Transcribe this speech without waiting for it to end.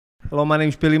Hello, my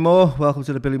name's Billy Moore. Welcome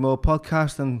to the Billy Moore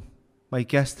podcast, and my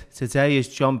guest today is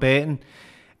John Burton,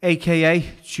 aka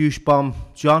Juice Bomb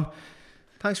John.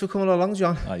 Thanks for coming along,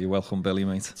 John. You're welcome, Billy,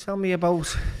 mate. Tell me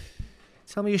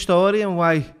your story and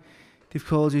why they've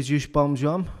called you Juice Bomb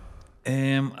John.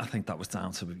 I think that was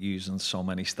down to using so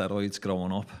many steroids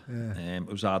growing up. Yeah. It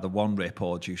was either one rip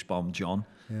or Juice Bomb John.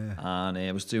 Yeah. And I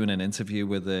was doing an interview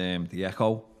with the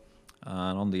Echo,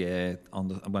 and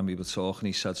when we were talking,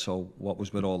 he said, "So what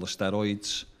was with all the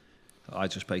steroids?" I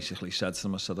just basically said to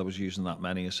him, I said I was using that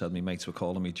many. I said my mates were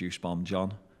calling me Juice Bomb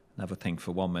John. Never think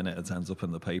for 1 minute it ends up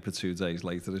in the paper 2 days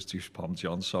later as Juice Bomb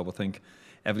John. So I think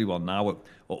everyone now up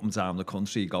and down the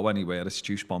country, you go anywhere, it's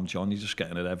Juice Bomb John. You're just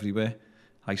getting it everywhere.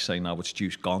 I say now it's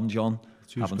Juice Gone John.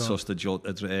 Haven't touched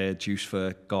a juice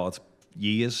for God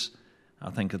years. I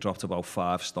think I dropped about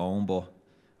 5 stone, but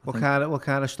what kind of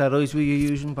steroids were you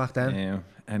using back then?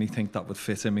 Anything that would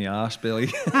fit in my arse, Billy.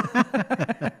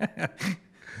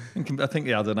 I think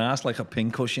they had an arse like a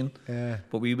pincushion. Yeah.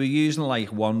 But we were using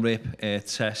like one rip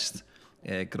test,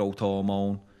 growth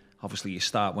hormone. Obviously, you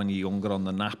start when you're younger on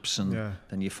the naps, and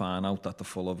then you find out that they're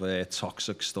full of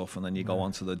toxic stuff, and then you go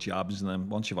on to the jabs, and then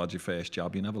once you've had your first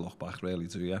jab, you never look back, really,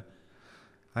 do you?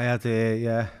 I had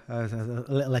a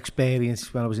little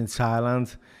experience when I was in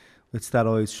Thailand with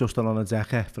steroids, just on a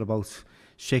decker for about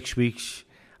 6 weeks,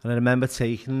 and I remember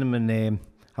taking them, and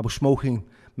I was smoking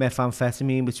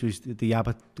methamphetamine, which was the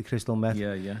yabba, the crystal meth.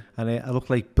 Yeah. And I looked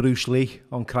like Bruce Lee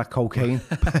on crack cocaine.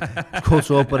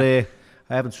 Cut up, but I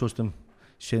haven't touched them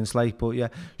since, like, but yeah.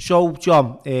 So,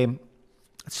 John,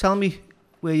 tell me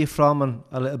where you're from and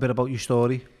a little bit about your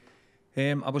story.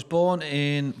 I was born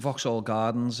in Vauxhall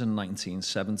Gardens in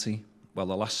 1970. Well,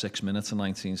 the last 6 minutes of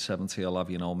 1970, I'll have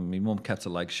you know, my mum kept her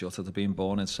legs shut at being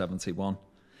born in 71.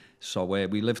 So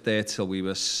we lived there till we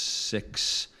were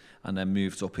 6, and then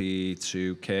moved up here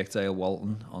to Kirkdale,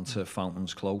 Walton, onto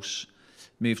Fountains Close.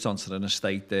 Moved onto an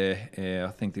estate there.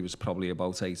 I think there was probably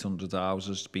about 800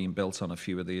 houses being built on a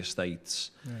few of the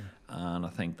estates. Yeah. And I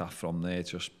think that from there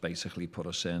just basically put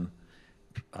us in.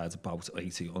 I had about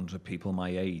 100 people my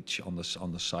age on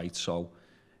the site, so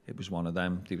it was one of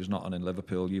them. There was nothing in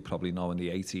Liverpool. You probably know in the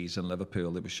 80s in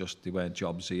Liverpool, there weren't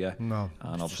jobs here. No,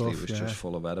 and obviously tough, it was just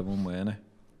full of heroin, weren't it?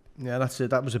 Yeah, that's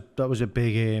it. That was a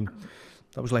big...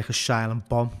 that was like a silent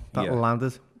bomb that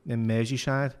landed in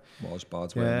Merseyside. It was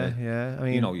bad, wasn't it? Yeah. I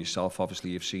mean, you know yourself,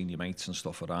 obviously, you've seen your mates and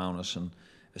stuff around us, and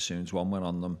as soon as one went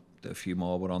on them, a few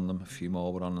more were on them,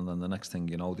 and then the next thing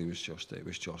you know,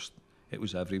 it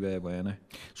was everywhere, wasn't it?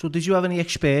 So did you have any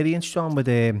experience, John,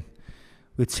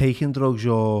 with taking drugs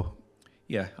or?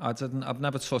 Yeah, I've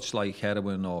never touched like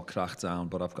heroin or crack down,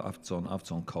 but I've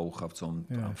done coke, I've done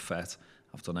amphet,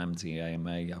 I've done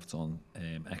MDMA, I've done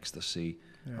ecstasy.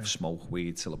 Yeah. I've smoked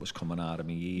weed till it was coming out of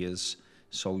my ears.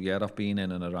 So yeah, I've been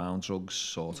in and around drugs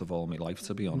sort of all my life,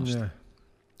 to be honest. Yeah.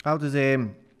 How did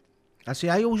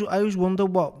I always wonder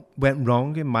what went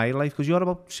wrong in my life, because you're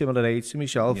about similar age to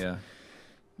myself. Yeah.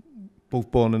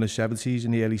 Both born in the 70s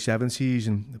and the early 70s,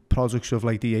 and the products of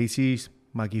like the 80s.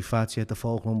 Maggie Thatcher, the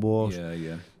Falkland Wars.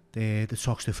 Yeah. The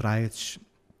toxic riots.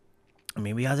 I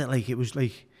mean, we had it like it wasn't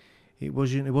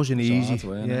easy.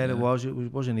 Hard,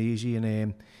 it wasn't easy,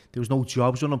 and there was no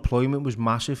jobs. Unemployment was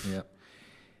massive. Yeah.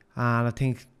 And I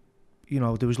think,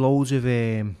 there was loads of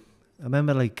I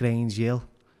remember like Grange Hill.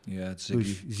 Yeah,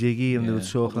 Ziggy, and they were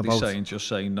talking about saying just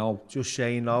say no. Just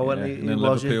say no, and then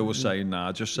Liverpool was saying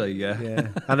nah, just say yeah.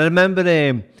 And I remember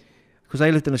because I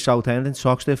lived in the South End in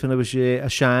Toxteth, and there was a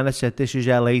sign that said, "This is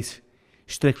L8,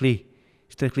 strictly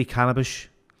cannabis."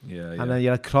 Yeah. And then you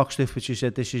had Croxteth, which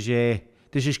said, "This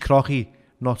is crocky,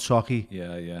 not socky."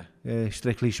 Yeah.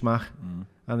 Strictly smack.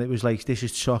 And it was like, "This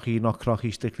is socky, not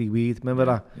crocky, strictly weed." Remember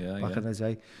that? Yeah. Back in the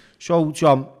day. So,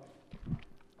 John,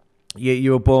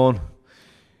 you were born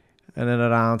in and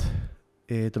around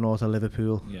the north of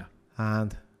Liverpool. Yeah.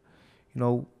 And,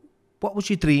 what was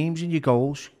your dreams and your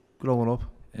goals growing up?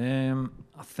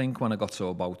 I think when I got to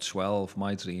about 12,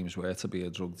 my dreams were to be a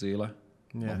drug dealer.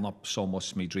 Yeah. Well, not so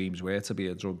much my dreams were to be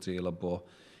a drug dealer, but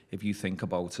if you think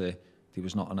about it, there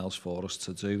was nothing else for us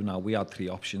to do. Now, we had 3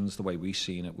 options. The way we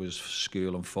seen it was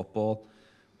school and football,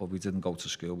 but we didn't go to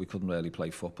school. We couldn't really play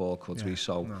football, could we?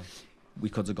 So we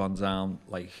could have gone down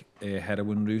like a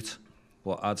heroin route,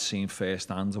 but I'd seen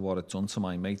firsthand what it done to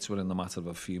my mates within the matter of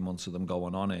a few months of them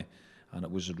going on it, and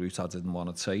it was a route I didn't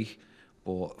want to take.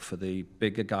 But for the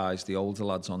bigger guys, the older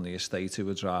lads on the estate who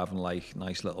were driving like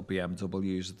nice little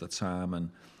BMWs at the time and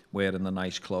wearing the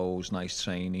nice clothes, nice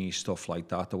trainees, stuff like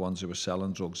that, the ones who were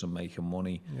selling drugs and making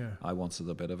money, I wanted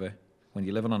a bit of it. When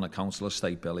you're living on a council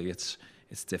estate, Billy, it's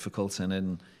difficult,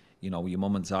 and you know, your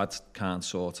mum and dad can't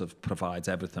sort of provide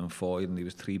everything for you, and there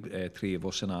was three of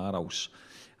us in our house,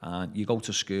 and you go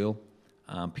to school,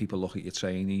 and people look at your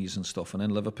trainees and stuff, and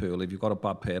in Liverpool, if you've got a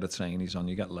bad pair of trainees on,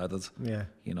 you get leathered. Yeah.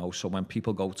 You know, so when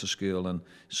people go to school and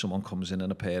someone comes in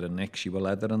a pair of nicks, you were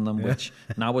leathering them, which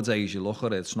nowadays you look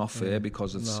at it, it's not fair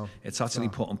because it's actually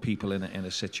putting people in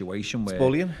a situation where... It's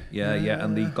bullying. Yeah,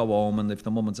 and they go home, and if the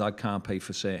mum and dad can't pay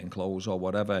for certain clothes or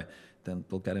whatever, then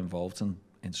they'll get involved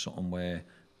in something where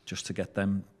just to get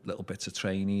them little bits of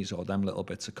trainees or them little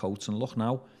bits of coats. And look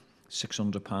now,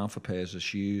 £600 for pairs of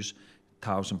shoes,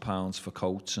 £1,000 for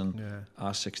coats, and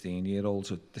our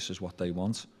 16-year-olds, this is what they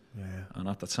want. Yeah. And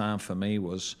at the time for me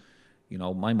was, you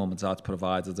know, my mum and dad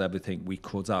provided everything we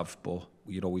could have, but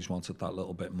you'd always wanted that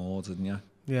little bit more, didn't you?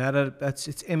 Yeah,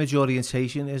 it's image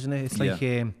orientation, isn't it? It's like,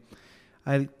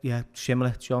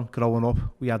 similar, John, growing up,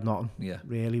 we had nothing. Yeah.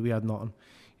 Really, we had nothing.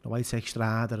 You know, I take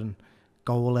Strada and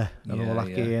Gola and all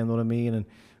that gear, you know what I mean? And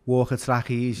Walker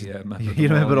trackies. Yeah, you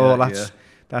remember all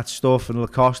that stuff, and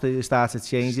Lacoste, it started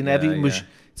changing. Everything was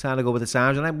trying to go with the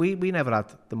times, and we never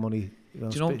had the money.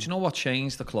 Do you know what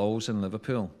changed the clothes in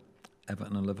Liverpool?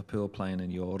 Everton and Liverpool playing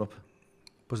in Europe.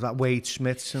 Was that Wade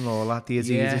Smiths and all that?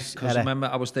 Yeah, because I remember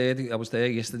I was there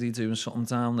yesterday doing something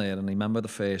down there, and I remember the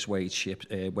first Wade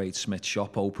Smith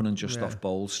shop opening just off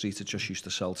Bold Street. It just used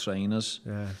to sell trainers.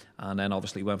 Yeah. And then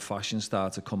obviously when fashion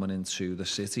started coming into the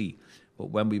city, but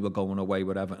when we were going away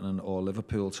with Everton or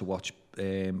Liverpool to watch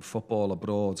football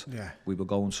abroad, we were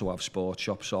going to have sports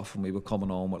shops off, and we were coming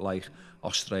home with like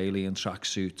Australian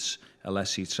tracksuits,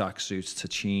 Alessi tracksuits,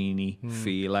 Ticini,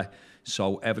 Fila.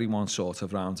 So everyone sort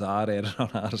of round our area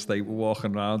on our estate were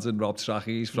walking around in Rob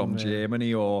trackies from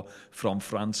Germany or from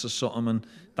France or something, and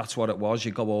that's what it was.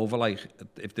 You go over, like,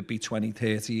 if there be 20,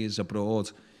 30 years abroad,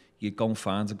 you'd go and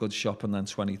find a good shop, and then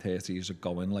 20, 30 years would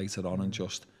go in later on and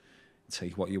just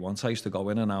take what you want. I used to go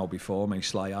in an hour before my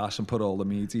sly ass and put all the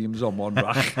mediums on one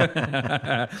rack.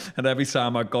 And every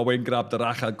time I'd go in, grab the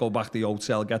rack, I'd go back to the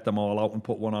hotel, get them all out and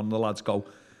put one on. The lads go,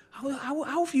 how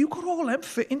have you got all them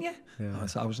fitting you? Yeah.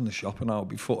 I was in the shop an hour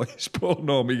before, he's putting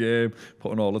all the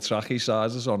trackie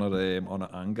sizes on a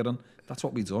hanger, and that's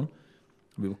what we done.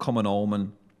 We were coming home,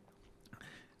 and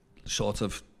sort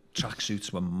of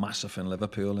tracksuits were massive in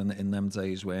Liverpool in them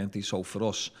days, weren't they? So for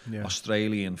us,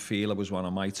 Australian Fila was one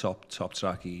of my top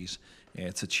trackies.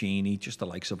 Ticini, just the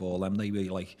likes of all them. They were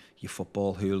like your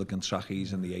football hooligan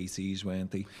trackies in the 80s,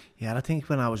 weren't they? Yeah, I think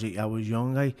when I was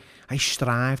young, I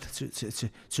strived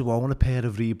to own a pair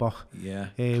of Reebok. Yeah,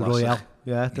 Royale.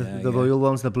 Yeah, the Royal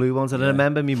ones, the blue ones. And I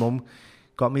remember my mum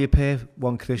got me a pair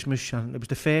one Christmas, and it was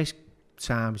the first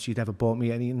time she'd ever bought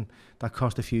me anything that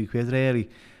cost a few quid, really.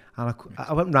 And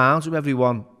I went round to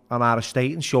everyone on our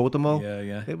estate and showed them all.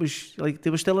 Yeah. It was like they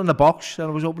were still in the box, and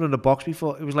I was opening the box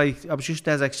before. It was like I was just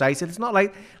as excited. It's not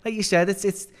like you said.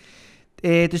 It's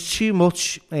there's too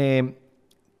much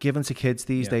given to kids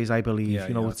these days. I believe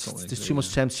there's too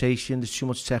much temptation. There's too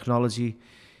much technology.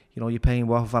 You know, you're paying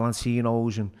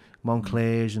Valentinos and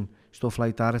Monclers and stuff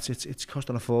like that. It's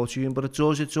costing a fortune, but it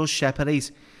does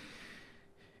separate.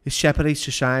 It separates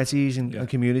societies and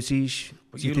communities.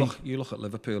 But you look at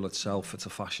Liverpool itself, it's a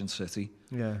fashion city.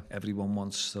 Yeah. Everyone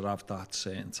wants to have that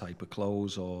certain type of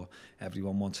clothes, or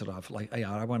everyone wants to have, like,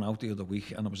 I went out the other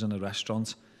week and I was in a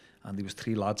restaurant, and there was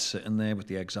 3 lads sitting there with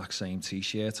the exact same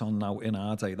T-shirt on. Now, in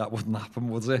our day, that wouldn't happen,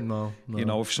 would it? No. You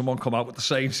know, if someone come out with the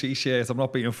same T-shirt, I'm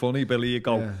not being funny, Billy, you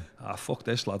go, fuck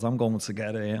this, lad, I'm going to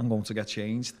get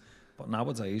changed. But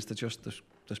nowadays,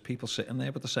 there's people sitting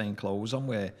there with the same clothes on,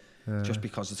 where just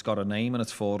because it's got a name and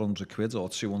it's 400 quid or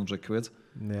 200 quid.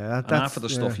 Yeah, and half of the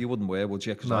stuff you wouldn't wear, would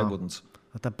you? Because I wouldn't.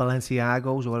 The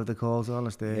Balenciagos, or whatever they're called,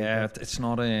 honestly. Yeah, it's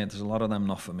not. There's a lot of them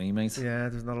not for me, mate. Yeah,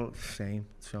 there's not a same.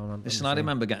 Listen, I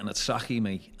remember getting a trackie,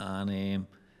 mate, and do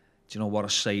you know what I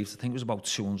saved? I think it was about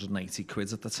 280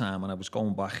 quid at the time, and I was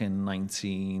going back in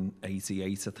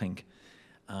 1988, I think.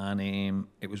 And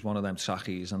it was one of them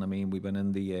trackies, and I mean, we went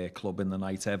in the club in the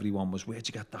night, everyone was, where'd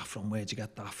you get that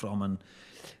from? And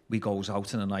we goes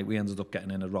out in the night, we ended up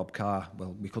getting in a Rob car.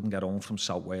 Well, we couldn't get home from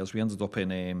South Wales. We ended up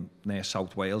in near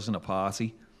South Wales in a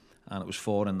party, and it was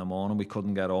 4 in the morning, we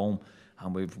couldn't get home,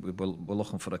 and we were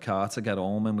looking for a car to get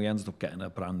home, and we ended up getting a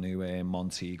brand new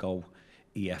Montego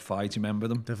EFI, do you remember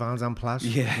them? The Vans and Plas.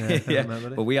 Yeah.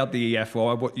 But we had the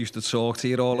EFI, I used to talk to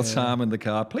you all the time in the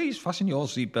car, please fasten your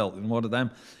seatbelt, and one of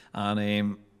them.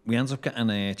 And we ended up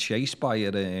getting chased by a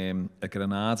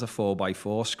Granada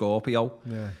 4x4 Scorpio.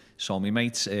 Yeah. So my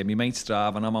mate's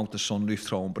driving, I'm out the sunroof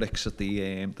throwing bricks at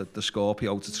the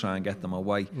Scorpio to try and get them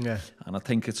away. Yeah. And I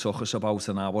think it took us about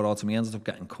an hour or two. We ended up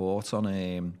getting caught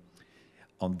on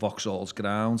Vauxhall's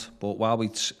ground. But while we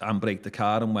handbraked the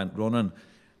car and went running,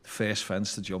 the first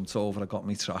fence I jumped over, I got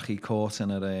my trachea caught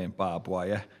in a barbed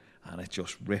wire, and it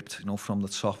just ripped, you know, from the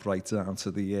top right down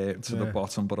to the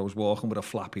bottom. But I was walking with a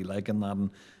flappy leg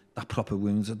and that proper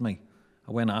wounded me.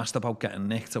 I went asked about getting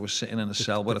nicked. I was sitting in a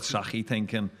cell with a trachea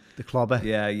thinking... The clobber.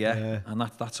 Yeah. And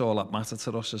that's all that mattered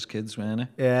to us as kids, weren't it?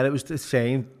 Yeah, it was the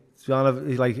same.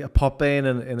 Like a pop burn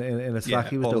in a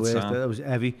trachea was the worst. It was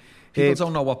heavy. People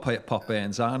don't know what pop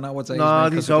burns are nowadays. No,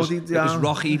 mate, it was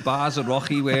rocky, bars of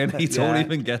rocky, weren't you? Don't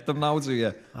even get them now, do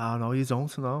you? Oh, no, you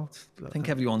don't, no. I think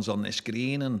everyone's on this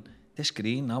green, and this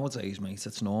green nowadays, mate,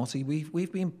 it's naughty.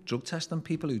 We've been drug testing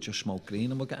people who just smoke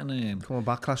green, and we're getting... coming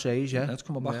back class A's, yeah. It's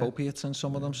coming back opiates in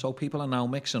some of them. So people are now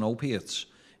mixing opiates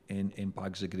in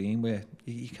bags of green, where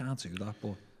you can't do that,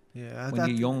 but when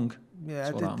you're young,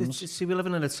 that's what happens. See, we're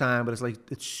living in a time where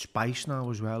it's spice now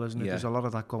as well, isn't it? There's a lot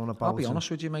of that going about. I'll be honest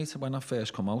with you, mate, when I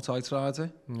first come out, I tried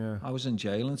it. Yeah. I was in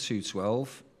jail in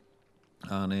 2012,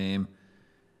 and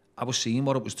I was seeing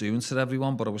what it was doing to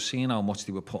everyone, but I was seeing how much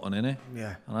they were putting in it.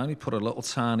 Yeah. And I only put a little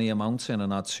tiny amount in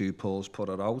and had 2 pulls, put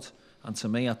it out. And to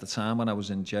me, at the time when I was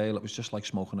in jail, it was just like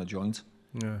smoking a joint.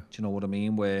 Yeah. Do you know what I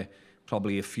mean? Where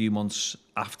probably a few months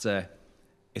after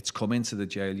it's come into the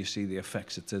jail, you see the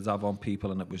effects it did have on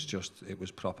people, and it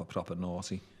was proper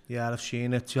naughty. Yeah, I've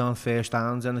seen it, John, first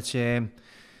hand, and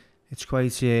it's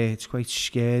quite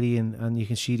scary, and you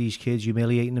can see these kids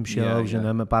humiliating themselves and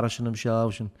embarrassing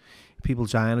themselves, and people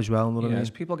dying as well. You know what I mean? There's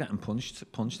people getting punched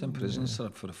in prisons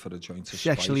for a joint of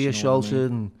sexually spice,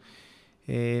 assaulted and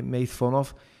made fun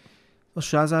of. Well,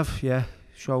 Shazaf, yeah.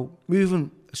 So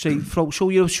moving. So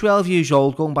you're 12 years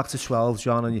old, going back to 12,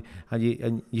 John,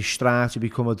 and you strive to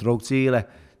become a drug dealer.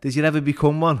 Did you ever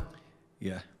become one?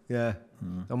 Yeah. Yeah.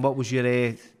 And what was your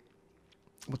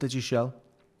what did you sell?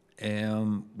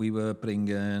 We were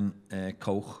bringing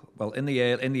coke. Well, in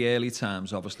the early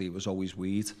times, obviously, it was always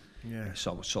weed. Yeah.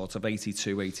 So sort of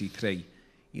 82, 83,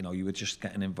 you know, you were just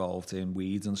getting involved in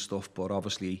weed and stuff. But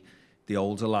obviously, the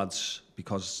older lads,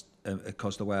 because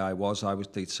the way I was,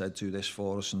 they said, do this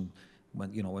for us. And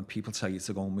when people tell you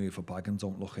to go and move a bag and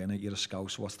don't look in it, you're a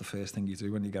scouse. What's the first thing you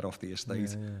do when you get off the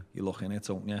estate? Yeah. You look in it,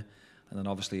 don't you? And then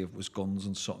obviously if it was guns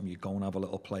and something, you go and have a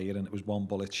little player, and it was 1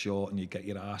 bullet short, and you get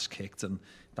your ass kicked, and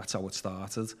that's how it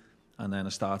started. And then I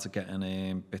started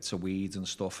getting bits of weed and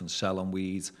stuff and selling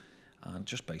weed, and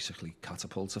just basically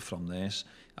catapulted from this.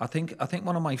 I think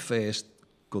one of my first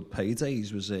good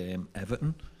paydays was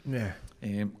Everton. Yeah.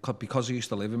 Because I used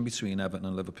to live in between Everton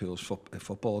and Liverpool's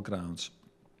football grounds.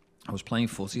 I was playing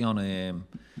footy on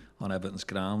Everton's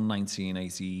ground,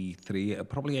 1983,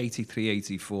 probably 83,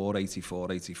 84,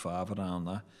 84, 85, around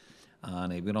that.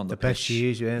 And we were on the pitch. Best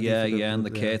years, and the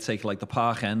caretaker, like the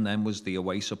park end then was the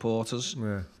away supporters.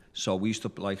 Yeah. So we used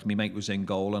to, like, my mate was in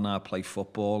goal and I'd play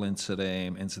football into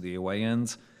the away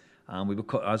end. And we would,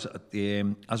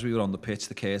 as we were on the pitch,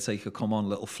 the caretaker come on,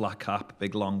 little flat cap,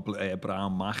 big long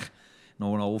brown Mach, an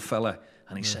old fella,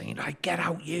 and he's saying, right, get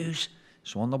out, yous.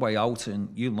 So on the way out, and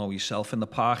you'll know yourself, in the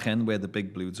park end where the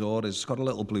big blue door is, it's got a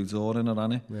little blue door in it,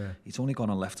 hasn't it? Yeah. He's only gone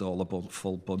and left all the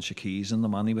full bunch of keys in the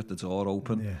manny with the door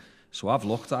open. Yeah. So I've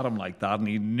looked at him like that, and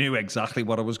he knew exactly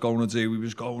what I was going to do. He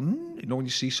was going, when you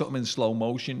see something in slow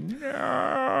motion.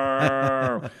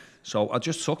 So I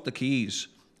just took the keys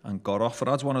and got off. I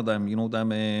had one of them,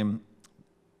 them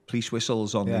police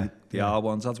whistles on the R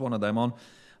ones. I had one of them on.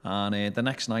 And the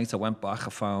next night I went back,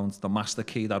 I found the master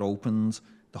key that opened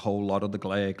the whole lot of the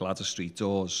Gladys Street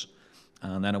doors.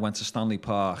 And then I went to Stanley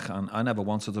Park, and I never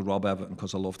wanted to rob Everton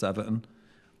because I loved Everton.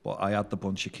 But I had the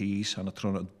bunch of keys, and I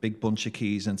threw a big bunch of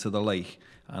keys into the lake.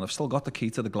 And I've still got the key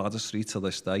to the Gladys Street to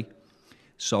this day.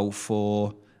 So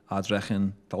for, I'd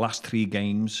reckon, the last 3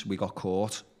 games, we got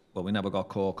caught. Well, we never got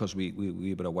caught because we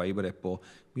were away with it. But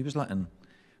we was letting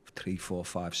 300, 400,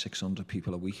 500, 600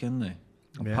 people a week in there.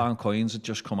 And pound coins had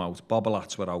just come out.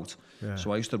 Bobblats were out. Yeah.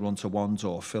 So I used to run to one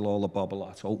door, fill all the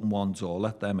bobblats, open one door,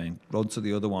 let them in, run to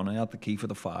the other one. I had the key for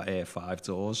the 5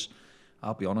 doors.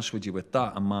 I'll be honest with you, with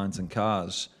that and mines and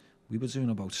cars, we were doing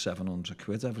about 700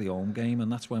 quid every home game, and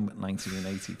that's when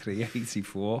 1983,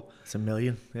 84. It's $1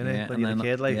 million, isn't it? When you're a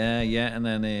kid, like. Yeah. And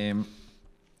then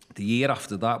the year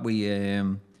after that, we,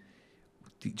 do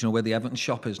you know where the Everton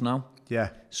shop is now? Yeah.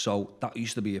 So that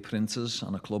used to be a printers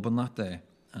and a club and that there.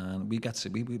 And we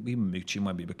were mooching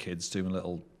when we were kids, doing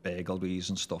little burglaries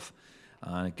and stuff.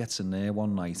 And it gets in there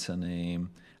one night, and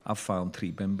I've found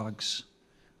 3 bin bags.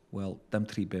 Well, them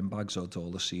 3 bin bags owed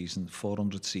all the season,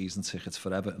 400 season tickets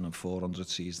for Everton and 400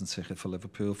 season ticket for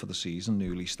Liverpool for the season,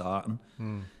 newly starting.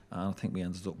 And I think we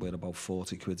ended up with about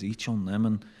 40 quid each on them.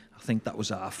 And I think that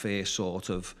was our first sort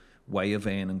of way of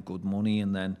earning good money.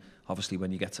 And then obviously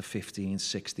when you get to 15,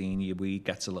 16, your weed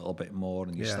gets a little bit more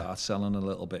and you start selling a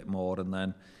little bit more. And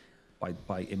then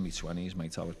by in my 20s,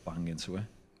 mate, I was bang into it.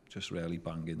 Just really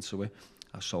bang into it.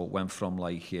 So it went from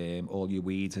like all your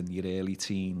weed in your early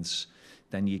teens,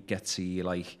 then you get to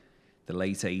like the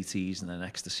late 80s and then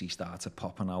ecstasy started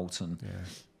popping out and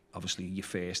obviously your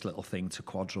first little thing to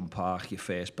Quadrant Park, your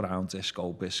first brown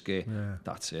disco biscuit,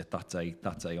 that's it. That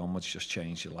day onwards just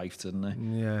changed your life, didn't it?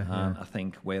 And I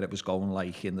think where it was going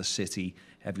like in the city,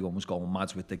 everyone was going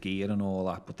mad with the gear and all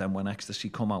that, but then when ecstasy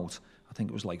come out, I think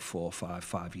it was like 4 or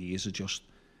 5 years of just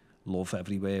love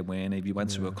everywhere. When if you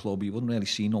went to a club, you wouldn't really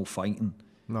see no fighting.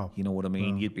 No. You know what I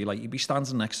mean? No. You'd be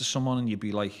standing next to someone and you'd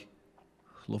be like,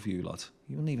 love you, lad.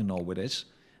 You wouldn't even know who it is.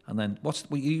 And then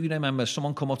you remember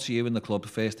someone come up to you in the club, the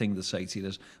first thing they'd say to you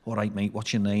is, all right, mate,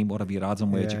 what's your name? What have you had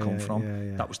and where'd you come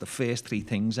from? That was the first 3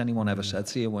 things anyone ever said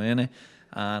to you, weren't it?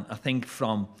 And I think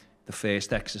from the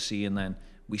first ecstasy and then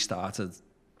we started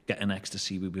getting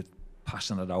ecstasy, we were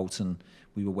passing it out and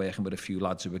we were working with a few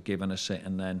lads who were giving us it,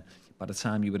 and then by the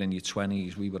time you were in your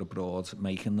 20s, we were abroad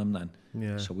making them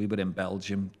then. So we were in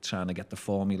Belgium trying to get the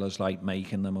formulas, like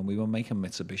making them, and we were making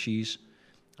Mitsubishis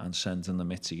and sending the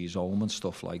Mitsubishis home and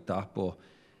stuff like that. But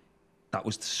that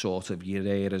was the sort of your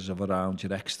eras of around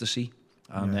your ecstasy.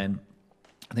 And then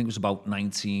I think it was about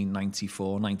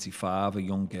 1994, 95, a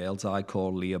young girl died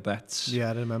called Leah Betts. Yeah,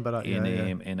 I remember that.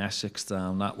 In Essex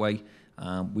down that way.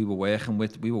 We were working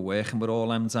with all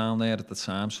them down there at the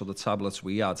time, so the tablets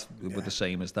we had were the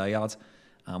same as they had,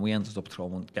 and we ended up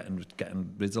getting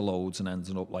rid of loads and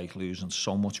ended up like losing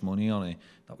so much money on it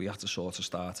that we had to sort of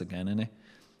start again in it.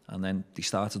 And then they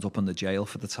started up in the jail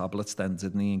for the tablets then,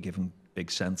 didn't they, and giving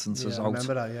big sentences out. I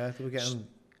remember that, They were getting,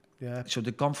 So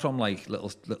they'd gone from like little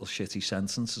shitty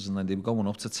sentences and then they were going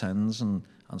up to 10s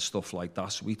and stuff like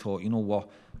that. So we thought, you know what,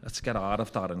 let's get out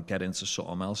of that and get into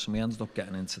something else. And we ended up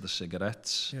getting into the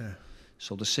cigarettes.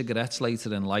 So the cigarettes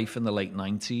later in life, in the late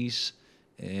 90s,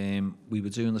 we were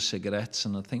doing the cigarettes,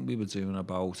 and I think we were doing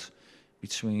about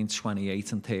between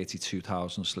 28 and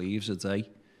 32,000 sleeves a day.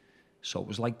 So it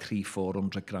was like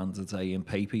 300-400 grand a day in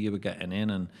paper you were getting in,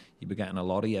 and you were getting a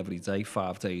lorry every day,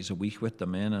 5 days a week with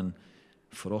them in. And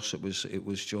for us, there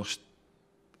was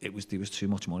too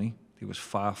much money. There was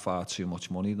far too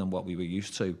much money than what we were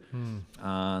used to.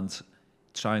 And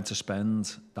trying to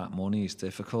spend that money is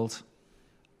difficult.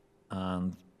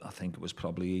 And I think it was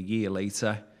probably a year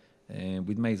later,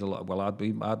 we'd made a lot. Well, I'd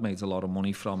made a lot of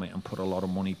money from it and put a lot of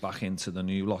money back into the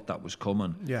new lot that was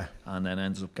coming. And then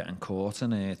ended up getting caught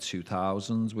in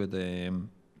 2000 with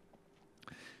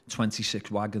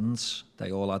 26 wagons.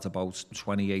 They all had about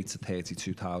 28 to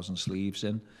 32,000 sleeves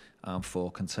in, and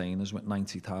 4 containers with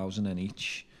 90,000 in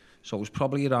each. So it was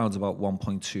probably around about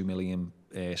 1.2 million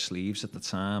sleeves at the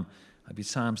time. If you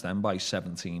times them by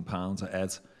 £17 a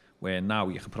head, where now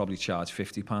you could probably charge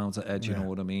 £50 a head, you know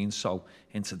what I mean? So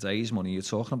in today's money, you're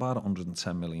talking about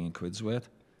 110 million quid's worth.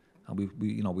 And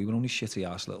we were only shitty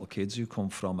ass little kids who come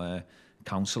from a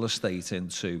council estate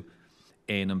into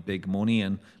earning big money.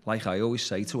 And like I always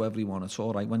say to everyone, it's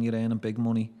all right when you're earning big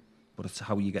money, but it's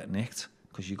how you get nicked.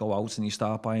 Because you go out and you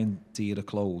start buying dearer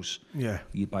clothes.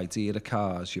 You buy dearer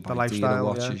cars, you buy dearer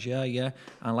watches. And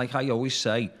like I always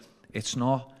say, it's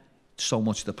not so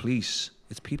much the police,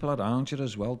 it's people around you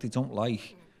as well. They don't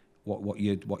like what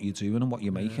you're doing and what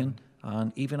you're making.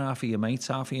 And even half of your mates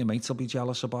will be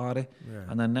jealous about it.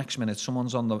 And then next minute,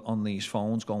 someone's on these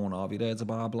phones going, oh, have you heard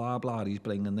about blah, blah, he's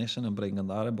bringing this in and bringing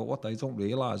that in. But what they don't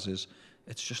realise is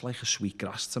it's just like a sweet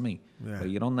grass to me. Where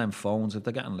you're on them phones, if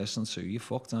they're getting listened to, you're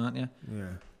fucked, aren't you?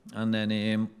 And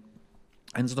then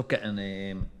ended up getting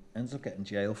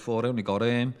jail for it. I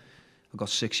got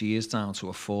 6 years down to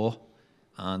a 4.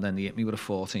 And then they hit me with a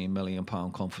 £14 million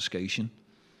confiscation.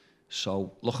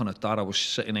 So looking at that, I was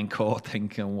sitting in court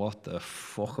thinking, what the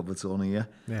fuck have I done here?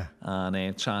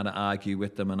 And trying to argue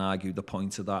with them and argue the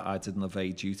point of that I didn't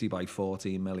evade duty by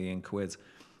 14 million quid.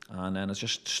 And then I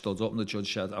just stood up and the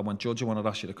judge said, I went, Judge, I want to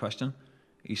ask you the question.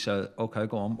 He said, okay,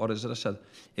 go on, what is it? I said,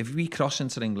 if we cross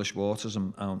into English waters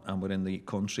and we're in the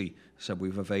country, I said,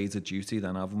 we've evaded duty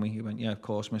then, haven't we? He went, yeah, of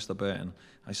course, Mr. Burton.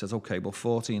 I said, okay, but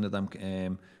 14 of them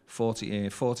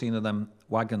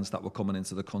wagons that were coming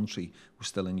into the country were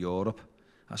still in Europe.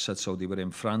 I said, so they were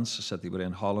in France, I said they were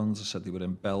in Holland, I said they were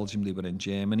in Belgium, they were in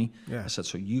Germany. I said,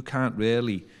 so you can't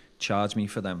really charge me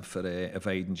for them for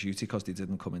evading duty because they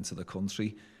didn't come into the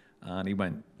country. And he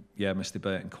went, yeah, Mr.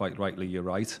 Burton, quite rightly, you're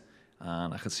right.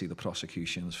 And I could see the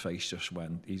prosecution's face just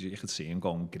went, you could see him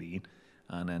going green.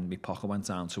 And then my pocket went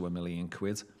down to £1 million.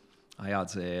 I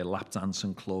had lap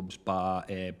dancing clubs,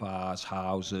 bars,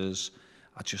 houses.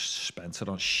 I just spent it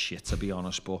on shit, to be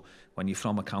honest. But when you're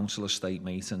from a council estate,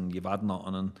 mate, and you've had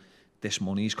nothing, and this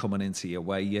money's coming into your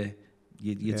way,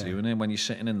 you're doing it. When you're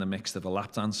sitting in the mix of a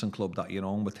lap dancing club that you're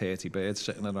on with 30 birds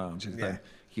sitting around,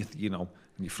 you know,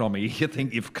 when you're from here, you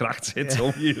think you've cracked it,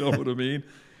 don't you? You know what I mean?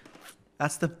 I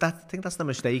think that's the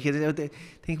mistake. I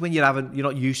think when you're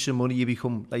not used to money, you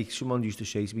become, like someone used to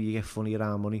say to me, you get funny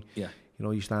around money. Yeah. You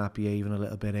know, you start behaving a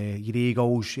little bit, your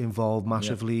ego's involved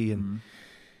massively, and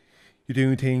you're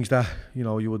doing things that, you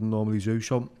know, you wouldn't normally do.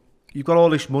 So you've got all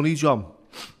this money, John.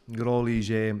 You've got all these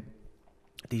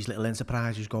little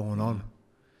enterprises going on.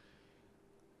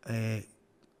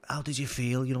 How did you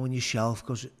feel, you know, on yourself?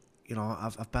 Because, you know,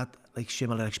 I've had like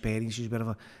similar experiences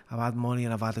where I've had money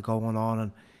and I've had it going on,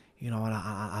 and you know, and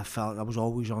I felt I was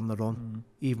always on the run,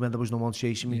 even when there was no one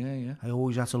chasing me. Yeah. I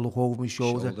always had to look over my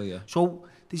shoulder. Yeah. So,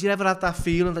 did you ever have that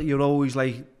feeling that you're always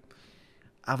like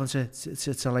having to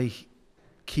like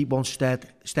keep one step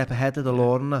ahead of the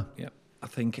law and that? Yeah, I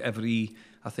think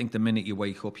the minute you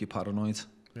wake up, you're paranoid.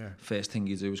 Yeah. First thing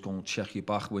you do is go and check your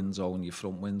back window and your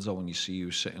front window, and you see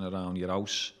who's sitting around your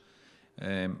house.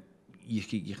 You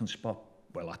can spot.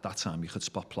 Well, at that time, you could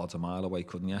spot plods a mile away,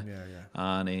 couldn't you? Yeah.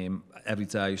 And every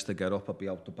day I used to get up, I'd be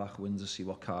out the back window, see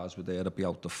what cars were there, I'd be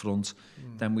out the front.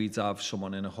 Then we'd have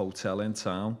someone in a hotel in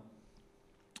town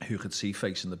who could see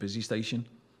facing the busy station.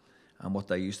 And what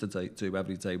they used to do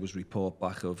every day was report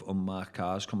back of unmarked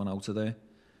cars coming out of there.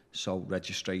 So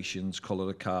registrations, colour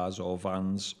of cars or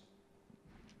vans.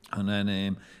 And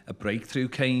then a breakthrough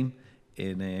came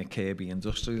in Kirby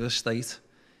Industrial Estate.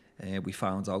 We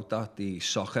found out that the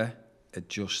soccer had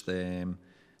just done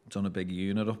a big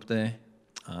unit up there,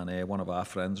 and one of our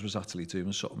friends was actually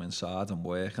doing something inside and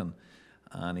working,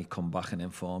 and he come back and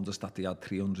informed us that they had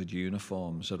 300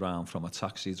 uniforms around, from a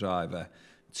taxi driver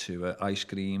to an ice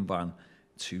cream van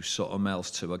to something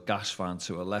else to a gas van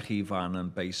to a lecky van,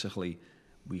 and basically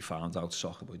we found out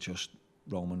soccer were just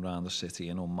roaming around the city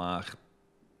in unmarked,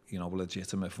 you know,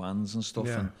 legitimate vans and stuff,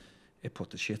 and it put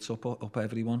the shit up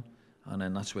everyone. And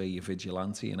then that's where you're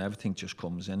vigilante and everything just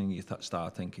comes in, and you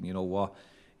start thinking, you know what,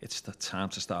 it's the time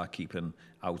to start keeping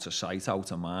out of sight,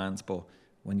 out of mind. But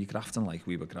when you're grafting like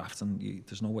we were grafting,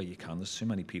 there's no way you can. There's too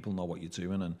many people know what you're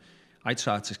doing. And I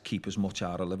tried to keep as much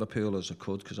out of Liverpool as I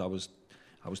could, because I was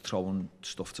throwing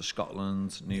stuff to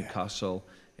Scotland, Newcastle,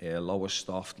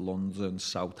 Lowestoft, London,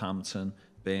 Southampton,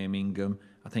 Birmingham.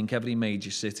 I think every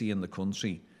major city in the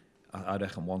country, I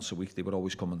reckon once a week they were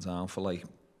always coming down for like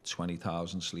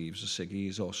 20,000 sleeves of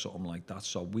ciggies or something like that.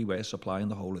 So we were supplying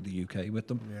the whole of the UK with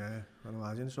them. Yeah, I can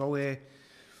imagine. So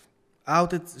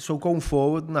so going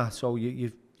forward and that, so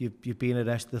you've been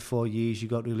arrested for 4 years, you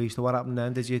got released. What happened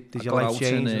then? Did your life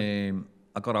change?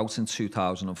 I got out in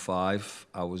 2005.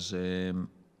 I was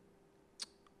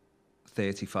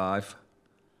 35.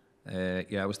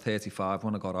 I was 35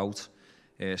 when I got out.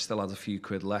 Still had a few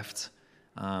quid left.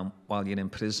 While you're in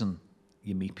prison,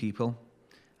 you meet people.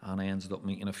 And I ended up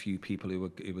meeting a few people who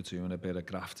were doing a bit of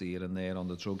graft here and there on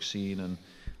the drug scene, and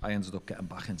I ended up getting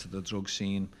back into the drug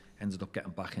scene, ended up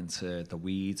getting back into the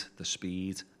weed, the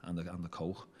speed, and the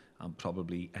coke, and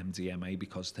probably MDMA,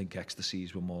 because I think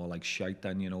ecstasies were more like shite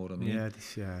then, you know what I mean?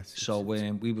 So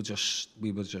we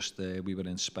were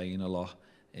in Spain a lot.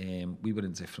 We were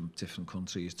in different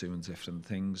countries doing different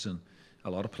things, and a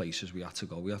lot of places we had to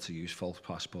go. We had to use false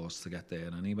passports to get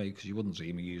there anyway, because you wouldn't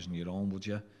dream of using your own, would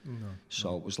you?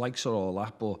 No. It was like sort of all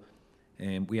that, but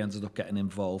we ended up getting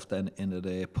involved then in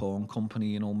a porn company,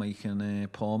 you know, making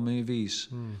porn movies.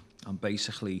 And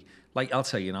basically, like I'll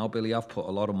tell you now, Billy, I've put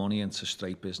a lot of money into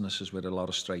straight businesses with a lot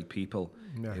of straight people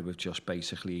who have just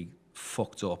basically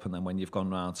fucked up, and then when you've gone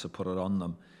round to put it on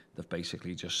them, they've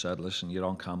basically just said, listen, you're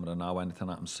on camera now, anything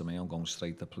happens to me, I'm going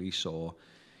straight to police. Or,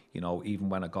 you know, even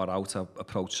when I got out, I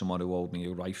approached someone who owed me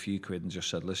a right few quid and just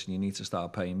said, listen, you need to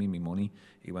start paying me my money.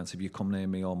 He went, if you come near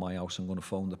me or my house, I'm going to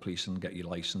phone the police and get your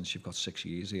licence. You've got 6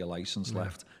 years of your licence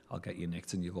left. I'll get you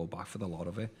nicked and you go back for the lot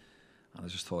of it. And I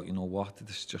just thought, you know what,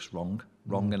 this is just wrong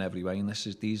in every way. And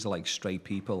these are like straight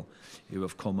people who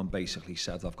have come and basically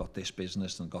said, I've got this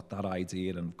business and got that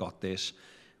idea and got this,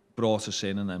 brought us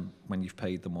in, and then when you've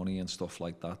paid the money and stuff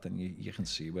like that, then you can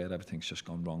see where everything's just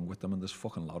gone wrong with them, and there's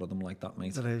fucking lot of them like that,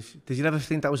 mate. There is. Did you ever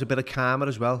think that was a bit of karma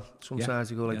as well?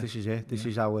 Sometimes you go like, this is it, this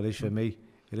is how it is for me,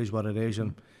 it is what it is,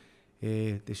 and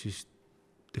this is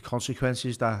the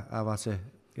consequences that I've had to,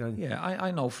 you know. Yeah,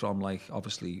 I know from, like,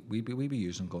 obviously we be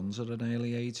using guns at an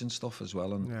early age and stuff as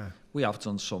well, and we have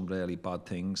done some really bad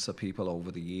things to people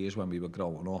over the years when we were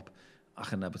growing up. I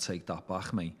can never take that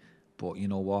back, mate. But you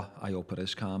know what? I hope it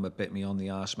is karma. It bit me on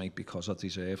the arse, mate, because I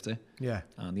deserved it. Yeah.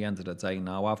 And at the end of the day,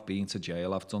 now I've been to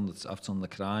jail. I've done the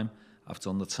crime. I've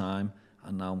done the time.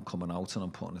 and now I'm coming out and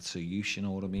I'm putting it to use, you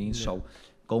know what I mean? Yeah. So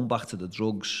going back to the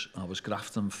drugs, I was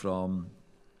grafting from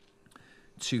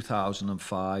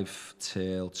 2005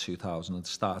 till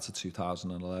start of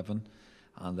 2011,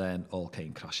 and then all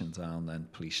came crashing down. Then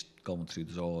police going through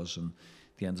the doors, and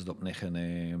they ended up nicking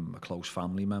a close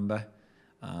family member.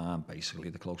 Basically,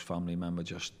 the close family member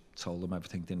just told them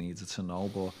everything they needed to know,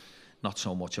 but not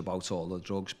so much about all the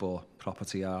drugs, but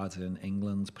property yard in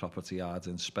England, property yard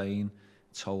in Spain,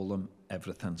 told them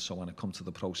everything. So when it come to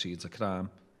the proceeds of crime,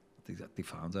 they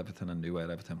found everything and knew where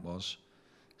everything was.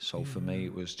 So for me,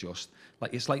 it was just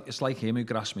like it's like him who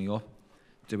grassed me up.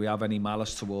 Do we have any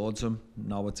malice towards him?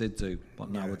 No, I did do, but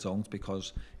now I don't,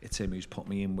 because it's him who's put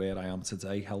me in where I am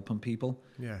today, helping people.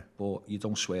 Yeah. But you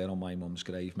don't swear on my mum's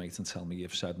grave, mate, and tell me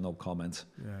you've said no comment.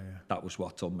 Yeah. That was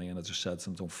what done me, and I just said to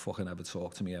him, don't fucking ever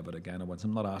talk to me ever again. I went,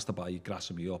 I'm not asked to buy you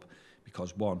grassing me up,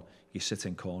 because one, you sit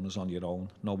in corners on your own.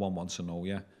 No one wants to know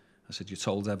you. I said, you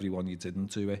told everyone you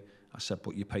didn't do it. I said,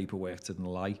 but your paperwork didn't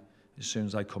lie. As soon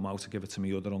as I come out to give it to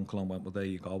my other uncle and went, well, there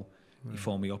you go. He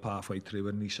phoned me up halfway through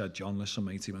it and he said, John, listen,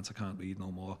 mate, he went, I can't read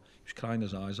no more. He was crying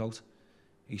his eyes out.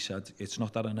 He said, it's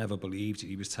not that I never believed you.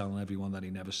 He was telling everyone that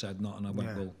he never said nothing. I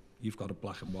went, well, you've got it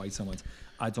black and white. I went,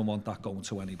 I don't want that going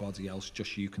to anybody else.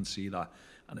 Just you can see that.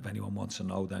 And if anyone wants to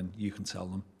know, then you can tell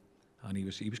them. And he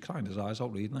was crying his eyes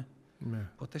out reading it. Yeah.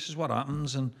 But this is what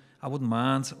happens, and I wouldn't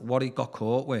mind what he got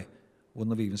caught with.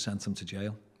 Wouldn't have even sent him to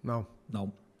jail. No.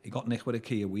 He got nicked with a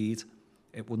key of weed.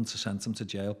 It wouldn't have sent him to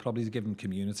jail, probably to give him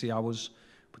community hours.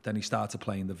 But then he started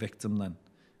playing the victim then,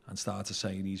 and started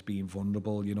saying he's being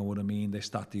vulnerable, you know what I mean, this,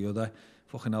 that, the other.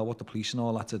 Fucking hell, what the police and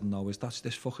all that didn't know is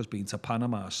this fucker's been to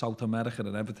Panama, South America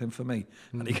and everything for me.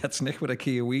 And he gets nicked with a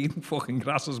key of weed and fucking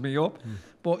grasses me up.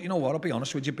 But you know what, I'll be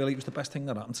honest with you, Billy, it was the best thing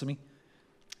that happened to me.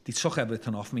 They took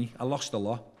everything off me. I lost a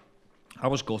lot. I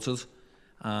was gutted.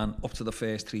 And up to the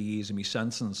first 3 years of my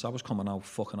sentence, I was coming out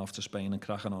fucking off to Spain and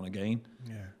cracking on again.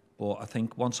 Yeah. But I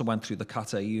think once I went through the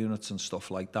Cat A units and stuff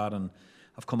like that, and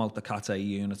I've come out the Cat A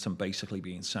units and basically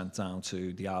being sent down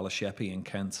to the Isle of Sheppey in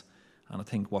Kent. And I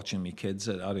think watching my kids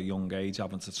at a young age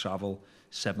having to travel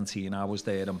 17 hours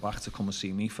there and back to come and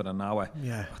see me for an hour,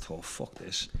 I thought, fuck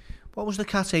this. What was the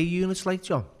Cat A units like,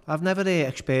 John? I've never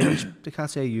experienced the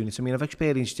Cat A units. I mean, I've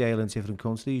experienced jail in different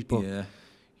countries, but,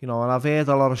 you know, and I've heard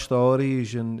a lot of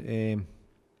stories, and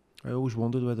I always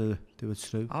wondered whether they were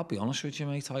true. I'll be honest with you,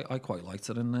 mate, I quite liked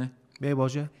it in there. Where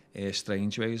was you?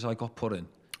 Strangeways I got put in.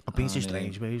 I've been to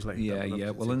Strangeways. Like yeah.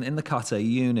 Well, in the Cat A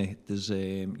unit, there's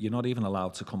you're not even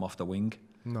allowed to come off the wing.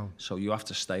 No. So you have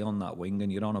to stay on that wing,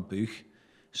 and you're on a book.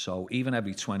 So even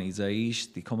every 20 days,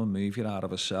 they come and move you out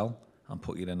of a cell and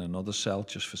put you in another cell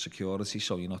just for security,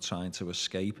 so you're not trying to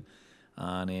escape.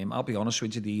 And I'll be honest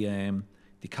with you,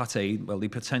 the Cat A, well, they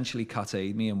potentially Cat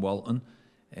A'd me in Walton.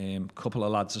 A couple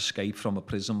of lads escaped from a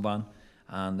prison van,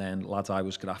 and then lad I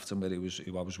was grafting with,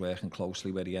 who I was working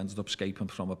closely with, he ended up escaping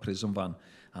from a prison van.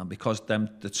 And because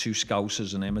the two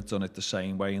Scousers and him had done it the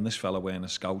same way, and this fella weren't a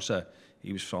Scouser,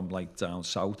 he was from like down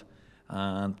south,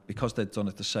 and because they'd done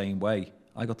it the same way,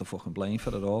 I got the fucking blame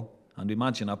for it all. And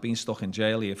imagine, I've been stuck in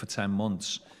jail here for 10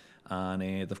 months, and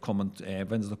they've come and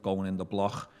ended up going in the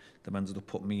block. They've ended up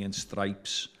putting me in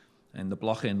stripes. In the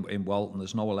block in Walton,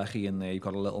 there's no electric in there. You've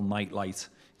got a little night light.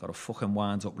 You've got a fucking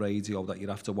wind-up radio that you'd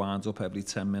have to wind up every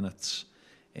 10 minutes.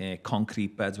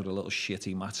 Concrete beds with a little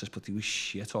shitty mattress, but there was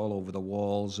shit all over the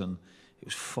walls, and it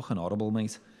was fucking horrible,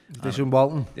 mate. This in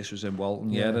Walton? This was in Walton,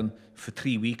 yeah. And for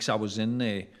 3 weeks I was in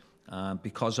there.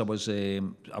 Because I was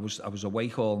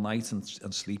awake all night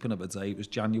and sleeping every day. It was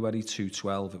January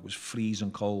 2012. It was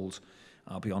freezing cold.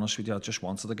 I'll be honest with you, I just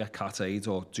wanted to get Cat Aid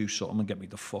or do something and get me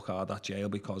the fuck out of that jail,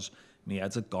 because my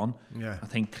head had gone. Yeah. I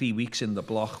think 3 weeks in the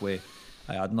block where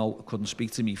I couldn't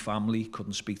speak to my family,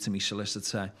 couldn't speak to my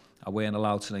solicitor. I weren't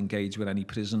allowed to engage with any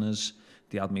prisoners.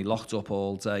 They had me locked up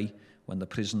all day. When the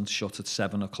prison shut at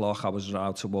 7 o'clock, I was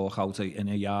allowed to walk out in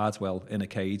a yard, well, in a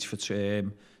cage for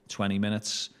 20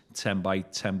 minutes. 10 by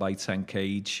 10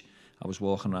 cage. I was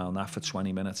walking around that for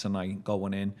 20 minutes and I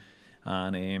going in,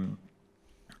 and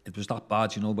it was that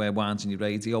bad, you know, where winding your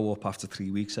radio up after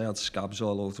 3 weeks. I had scabs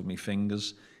all over my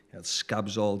fingers. I had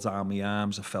scabs all down my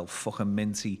arms. I felt fucking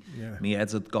minty. Yeah. My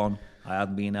head had gone. I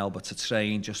hadn't been able to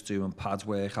train, just doing pad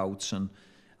workouts. And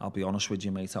I'll be honest with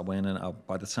you, mate, I went in,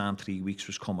 by the time 3 weeks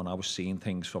was coming, I was seeing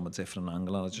things from a different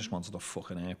angle, and I just wanted to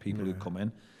fucking hear people who'd come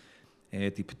in.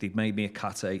 They made me a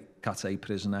Cat A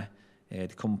prisoner. They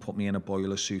come and put me in a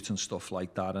boiler suit and stuff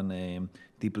like that, and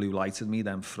they blue lighted me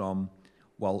then from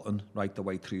Walton right the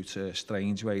way through to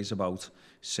Strangeways about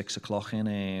 6 o'clock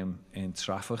in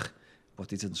traffic. But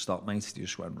they didn't stop, mate. They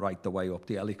just went right the way up.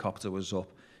 The helicopter was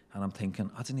up, and I'm thinking,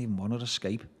 I didn't even want to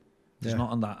escape. There's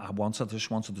nothing that I just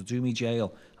wanted to do me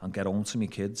jail and get home to me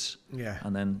kids. Yeah.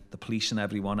 And then the police and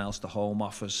everyone else, the Home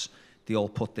Office, they all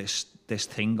put this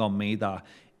thing on me that,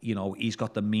 you know, he's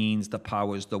got the means, the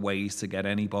powers, the ways to get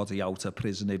anybody out of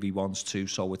prison if he wants to.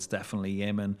 So it's definitely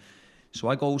him. And so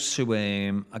I goes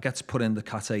to, I get to put in the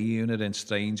Cat A unit in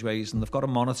Strangeways, and they've got to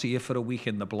monitor you for a week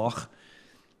in the block.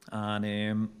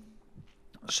 And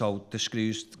so the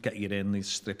screws get you in, they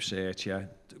strip search you.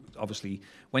 Obviously,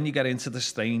 when you get into the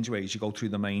Strangeways, you go through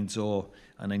the main door,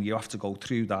 and then you have to go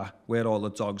through that, where all the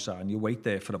dogs are, and you wait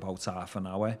there for about half an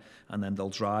hour, and then they'll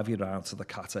drive you around to the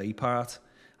Cat A part,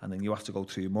 and then you have to go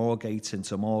through more gates,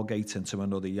 into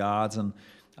another yard, and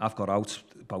I've got out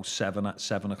about 7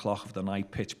 o'clock of the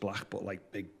night, pitch black, but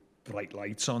like big bright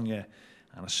lights on you.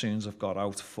 And as soon as I've got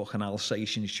out, fucking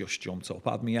Alsatians just jumped up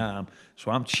at my arm.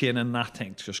 So I'm chinning that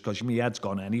thing just because my head's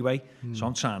gone anyway. So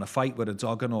I'm trying to fight with a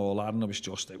dog and all that, and it was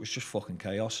just fucking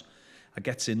chaos. I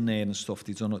gets in there and stuff.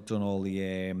 They've done all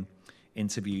the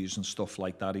interviews and stuff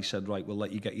like that. He said, right, we'll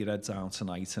let you get your head down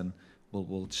tonight, and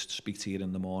we'll speak to you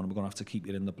in the morning. We're going to have to keep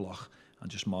you in the block and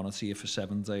just monitor you for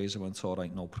 7 days. I went, all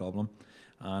right, no problem.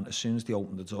 And as soon as they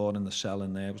opened the door in the cell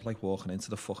in there, it was like walking into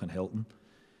the fucking Hilton.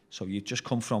 So you just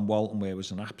come from Walton, where it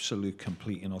was an absolute,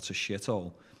 complete and utter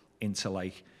shithole, into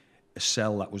like a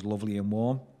cell that was lovely and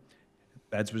warm.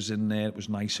 Beds was in there, it was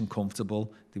nice and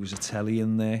comfortable. There was a telly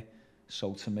in there.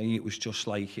 So to me, it was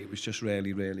just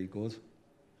really, really good.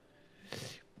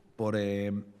 But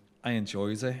I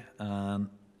enjoyed it. And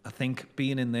I think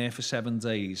being in there for 7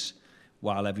 days,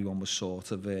 while everyone was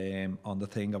sort of on the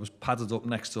thing, I was padded up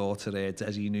next door to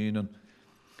Desi Noonan.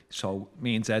 So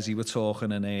me and Desi were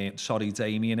talking, and sorry,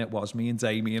 Damien, it was me and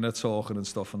Damien are talking and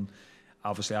stuff. And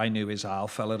obviously I knew his Al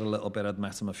fella a little bit. I'd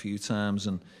met him a few times,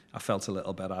 and I felt a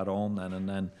little bit at home then. And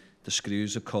then the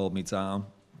screws had called me down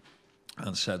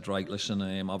and said, right, listen,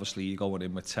 obviously you're going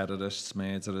in with terrorists,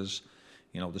 murderers.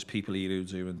 You know, there's people here who are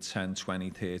doing 10, 20,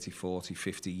 30, 40,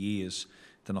 50 years.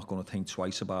 They're not going to think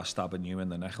twice about stabbing you in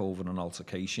the neck over an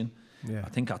altercation. Yeah. I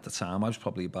think at the time I was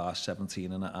probably about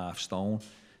 17 and a half stone.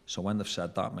 So when they've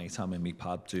said that, mate, I'm in my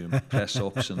pad doing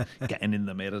press-ups and getting in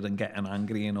the mirror and getting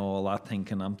angry and all that,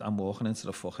 thinking I'm walking into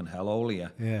the fucking hellhole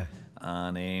here. Yeah.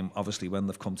 And obviously when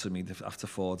they've come to me after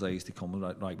 4 days, they come,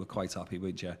 right, we're quite happy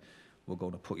with you. We're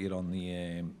going to put you on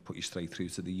the, put you straight through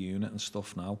to the unit and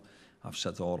stuff now. I've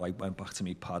said, all right, went back to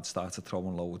my pad, started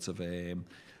throwing loads of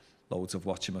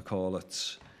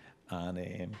whatchamacallits,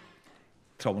 and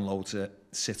throwing loads of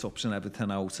sit-ups and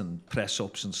everything out, and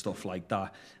press-ups and stuff like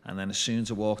that. And then as soon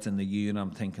as I walked in the unit,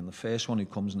 I'm thinking, the first one who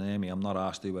comes near me, I'm not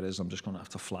asked who it is, I'm just going to have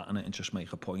to flatten it and just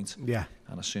make a point. Yeah.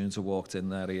 And as soon as I walked in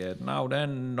there, he heard, now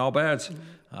then, no bad.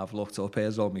 I've looked up,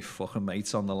 here's all my fucking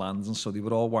mates on the landing, so they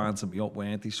were all winding me up,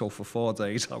 weren't they? So for 4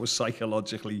 days, I was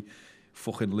psychologically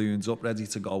fucking loons up, ready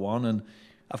to go on. And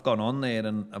I've gone on there,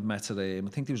 and I've met I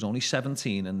think there was only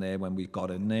 17 in there when we got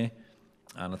in there.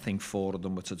 And I think 4 of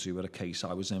them were to do with a case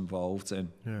I was involved in.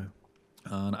 Yeah.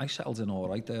 And I settled in all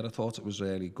right there. I thought it was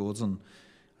really good. And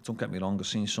don't get me wrong, I've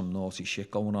seen some naughty shit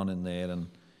going on in there. And,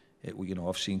 you know,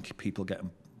 I've seen people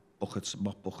getting buckets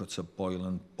of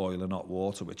boiling hot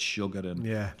water with sugar and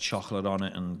chocolate on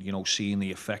it. And, you know, seeing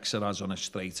the effects it has on it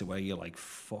straight away, you're like,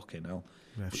 fucking hell.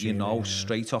 Yeah, but you know,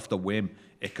 straight off the whim,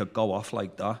 it could go off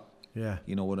like that. Yeah.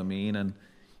 You know what I mean? And,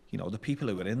 you know, the people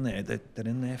who are in there, they're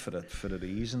in there for a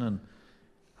reason. And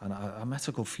I met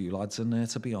a good few lads in there,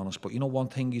 to be honest. But you know, one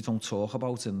thing you don't talk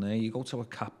about in there, you go to a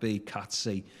Cat B, Cat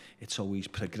C, it's always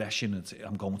progression.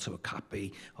 I'm going to a Cat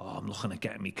B, I'm looking at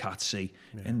getting me Cat C.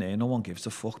 Yeah. In there, no one gives a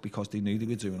fuck because they knew they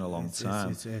were doing a long time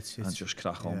and just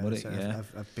crack on with it. Yeah,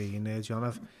 I've been there,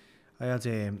 John.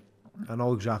 I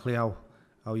know exactly how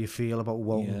you feel about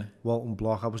Walton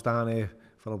Block. I was down there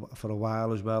for a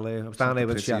while as well. I was down there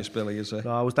with Billy, is it?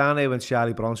 No, I was down there when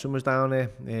Charlie Bronson was down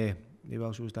there. Who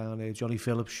else was down there? Johnny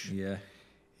Phillips. Yeah.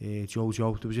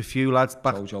 Jojo. There was a few lads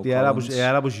back. I was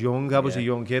young. I was a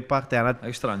young kid back then. I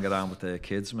used to hang around with the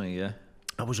kids, mate. Yeah.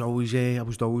 I was always down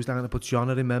there. But John,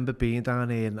 I remember being down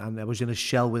there, and I was in a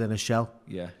shell within a shell.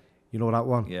 Yeah. You know that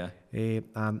one? Yeah.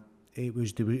 And it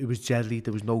was deadly.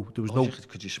 There was no.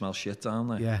 Could you smell shit down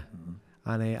there? Yeah.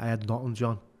 Mm-hmm. And I had nothing,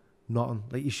 John. Nothing.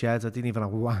 Like you said, I didn't even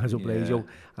have a wires up radio.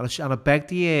 And I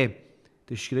begged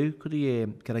the screw,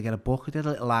 can I get a book? I did a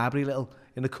little library,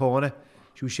 in the corner.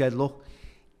 She said, look,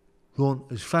 run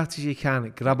as fast as you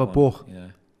can, grab a book. Yeah.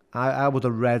 I would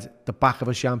have read the back of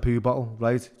a shampoo bottle,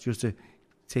 right? Just to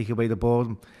take away the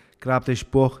boredom. Grab this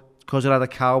book. Because it had a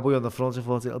cowboy on the front, I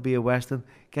thought it'll be a Western.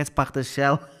 Gets back to the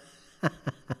cell.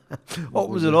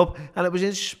 Opens it up, and it was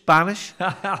in Spanish.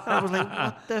 I was like,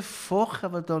 what the fuck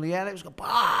have I done here? And it was going,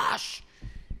 bosh!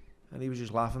 And he was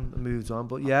just laughing and moved on.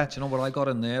 But yeah. Do you know what I got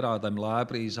in there? Are them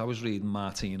libraries? I was reading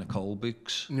Martina Cole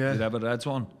books. Yeah. You ever read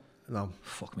one? No.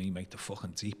 Fuck me, mate, they're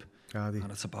fucking deep. Cardi.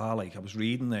 And it's about, like, I was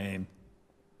reading,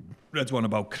 read one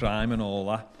about crime and all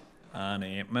that. And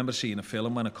I remember seeing a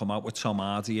film when it come out with Tom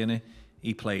Hardy in it.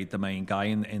 He played the main guy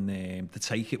in The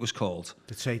Take, it was called.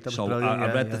 The Take, that was so brilliant.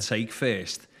 I read The Take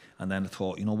first. And then I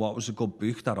thought, you know what, was a good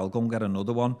book that I'll go and get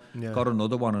another one. Yeah. Got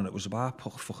another one, and it was about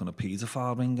fucking a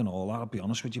paedophile ring and all that. I'll be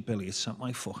honest with you, Billy, it sent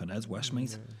my fucking head west,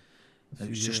 mate. Yeah. It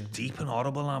was just deep and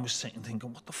horrible, and I was sitting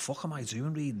thinking, what the fuck am I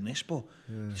doing reading this? But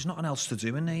there's nothing else to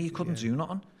do in there. You couldn't do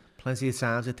nothing. Plenty of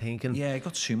time to think and you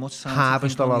got too much time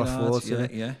harvest to think a lot of thoughts.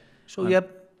 Yeah. So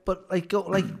but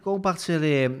go back to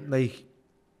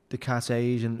the cat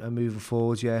age and moving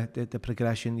forward, the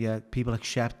progression, people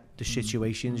accept the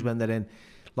situations when they're in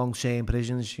long-term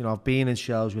prisons. You know, I've been in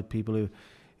shells with people who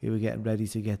were getting ready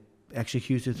to get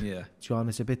executed. Yeah, John,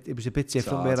 it was a bit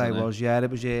different where I was. Yeah, it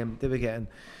was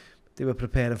they were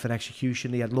preparing for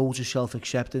execution. They had loads of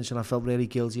self-acceptance, and I felt really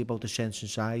guilty about the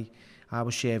sentence I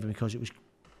was serving because it was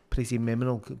pretty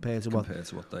minimal compared to what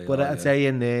they but I'd say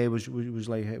in there it was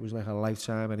like a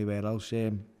lifetime anywhere else.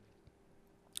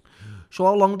 So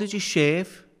how long did you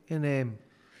serve in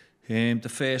the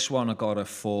first one I got a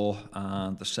 4,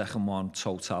 and the second one,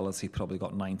 totality, probably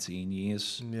got 19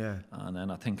 years. Yeah. And then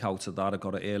I think out of that I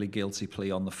got an early guilty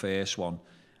plea on the first one.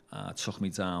 It took me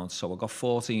down. So I got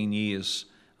 14 years,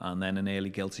 and then an early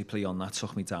guilty plea on that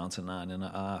took me down to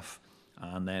 9.5.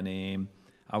 And then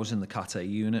I was in the Cat A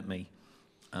unit,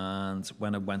 and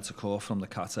when I went to court from the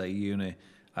Cat A unit,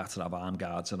 I had to have armed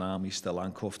guards around me, still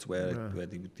handcuffed, where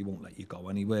they won't let you go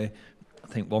anywhere. I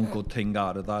think one good thing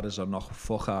out of that is I knocked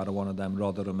fuck out of one of them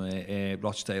Rotherham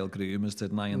Rochdale groomers,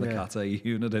 didn't I, in the Cat A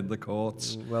unit in the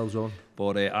courts. Well done.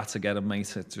 But I had to get him,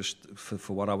 mate, just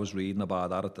for what I was reading about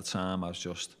that at the time. I was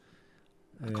just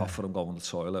a cough for him going to the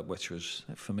toilet, which was,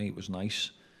 for me, it was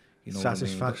nice. You know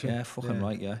satisfaction. What I mean? Yeah, fucking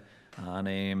right, yeah.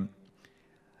 And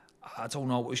I don't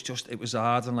know, it was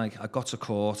hard, and like I got to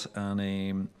court,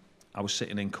 and I was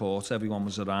sitting in court, everyone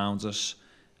was around us,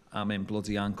 I'm in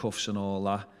bloody handcuffs and all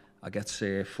that. I get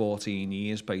 14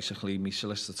 years, basically. My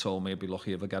solicitor told me I'd be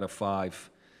lucky if I get a 5.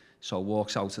 So I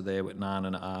walks out of there with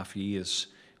 9.5 years,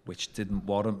 which didn't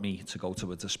warrant me to go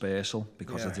to a dispersal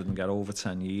because I didn't get over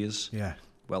 10 years. Yeah.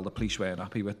 Well, the police weren't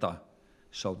happy with that.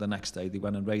 So the next day they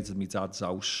went and raided my dad's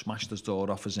house, smashed his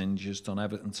door off his hinges, done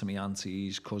everything to my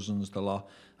aunties, cousins, the lot,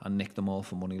 and nicked them all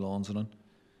for money laundering.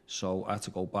 So I had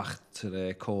to go back to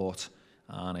the court,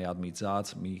 and I had my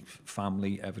dad, my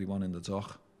family, everyone in the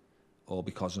dock. All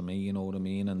because of me, you know what I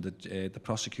mean? And the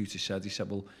prosecutor said,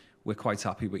 well, we're quite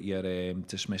happy with your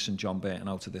dismissing John Burton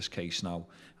out of this case now,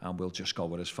 and we'll just go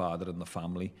with his father and the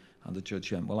family. And the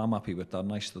judge went, well, I'm happy with that.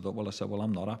 And I stood up. Well, I said, well,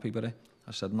 I'm not happy with it.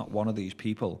 I said, not one of these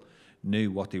people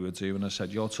knew what they were doing. I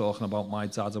said, you're talking about my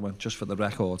dad. I went, just for the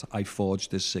record, I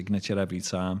forged his signature every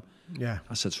time. Yeah.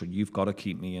 I said, so you've got to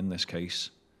keep me in this case.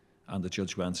 And the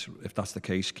judge went, if that's the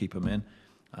case, keep him in.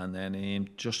 And then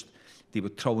they were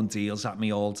throwing deals at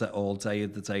me all day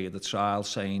of the day of the trial,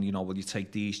 saying, you know, will you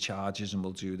take these charges and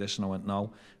we'll do this? And I went,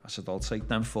 no. I said, I'll take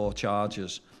them 4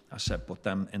 charges. I said, but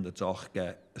them in the dock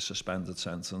get a suspended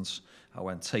sentence. I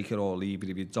went, take it or leave it.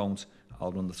 If you don't,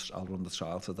 I'll run the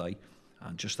trial today.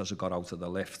 And just as I got out of the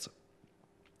lift,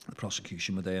 the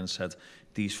prosecution were there and said,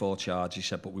 these 4 charges, he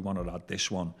said, but we want to add this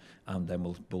one, and then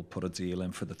we'll put a deal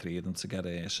in for the 3 of them to get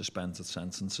suspended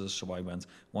sentences. So I went,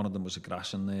 one of them was a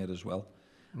grass in there as well.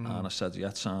 And I said, yeah,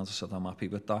 it sounds. I said, I'm happy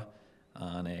with that.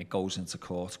 And it goes into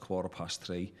court,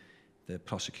 3:15. The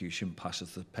prosecution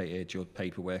passes the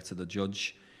paperwork to the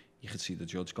judge. You could see the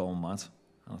judge going mad.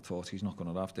 And I thought, he's not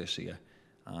going to have this here.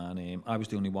 And I was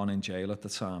the only one in jail at the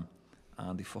time.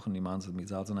 And he fucking remanded me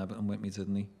dad and everything with me,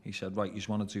 didn't he? He said, right, you just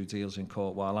want to do deals in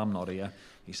court while I'm not here.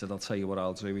 He said, I'll tell you what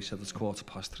I'll do. He said, it's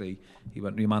 3:15. He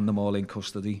went, remand them all in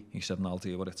custody. He said, and I'll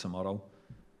deal with it tomorrow.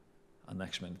 And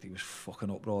next minute, he was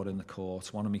fucking uproar in the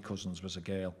court. One of my cousins was a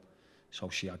girl, so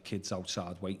she had kids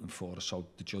outside waiting for her. So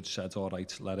the judge said, all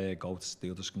right, let her go, the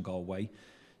others can go away.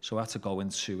 So I had to go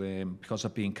into, because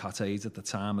I'd been Cat Aid at the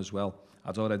time as well,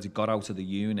 I'd already got out of the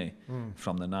uni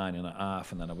from the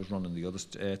 9.5, and then I was running the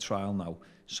other trial now.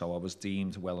 So I was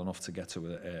deemed well enough to get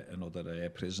to another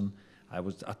prison.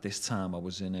 At this time, I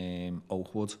was in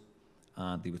Oakwood,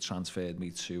 and they would transferred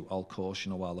me to Alcourse, you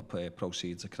know, while the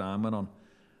proceeds of crime went on.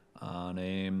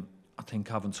 And I think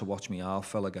having to watch me old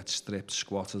fella get stripped,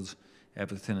 squatted,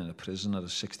 everything in a prison at a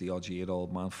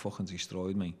 60-odd-year-old man fucking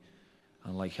destroyed me.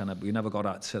 And like, we never got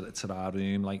out to our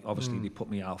room. Like, obviously, they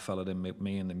put me old fella in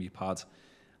me and then me pad.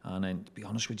 And then, to be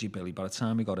honest with you, Billy, by the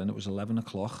time we got in, it was 11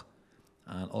 o'clock.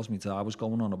 And all my dad was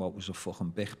going on about was a fucking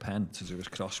big pen to do his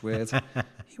crossword.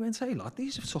 He went, hey lad,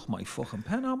 these have took my fucking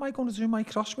pen. How am I going to do my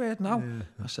crossword now?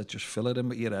 Yeah. I said, just fill it in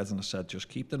with your head. And I said, just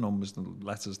keep the numbers and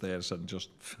letters there. I said, just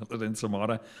fill it in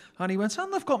tomorrow. And he went,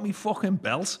 and they've got me fucking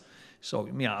belt. So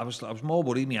yeah, I was more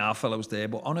worried my half fella was there.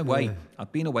 But on a way,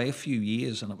 I'd been away a few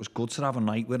years and it was good to have a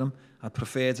night with him. I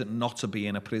preferred it not to be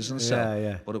in a prison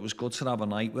cell, but it was good to have a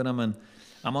night with him. And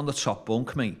I'm on the top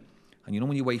bunk, mate. And you know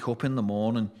when you wake up in the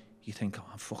morning, you think, oh,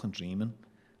 I'm fucking dreaming.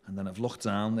 And then I've looked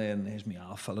down there and there's my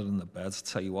half fella in the bed.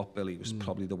 Tell you what, Billy, it was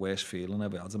probably the worst feeling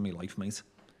I've ever had in my life, mate.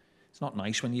 It's not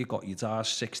nice when you got your dad's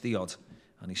 60-odd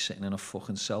and he's sitting in a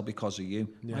fucking cell because of you.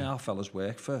 Yeah. My half fella's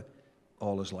worked for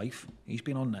all his life. He's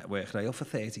been on network rail for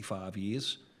 35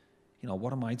 years. You know,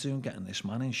 what am I doing getting this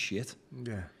man in shit?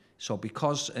 Yeah. So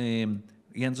because he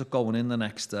ends up going in the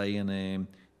next day and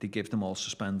they give them all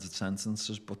suspended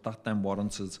sentences, but that then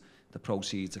warranted the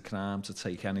proceeds of crime to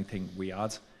take anything we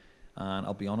had. And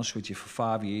I'll be honest with you, for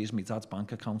 5 years, my dad's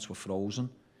bank accounts were frozen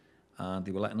and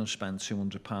they were letting him spend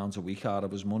 £200 a week out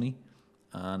of his money.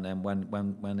 And then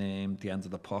when the end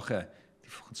of the pocket, they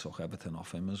fucking took everything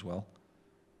off him as well.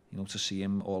 You know, to see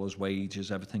him, all his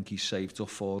wages, everything he's saved up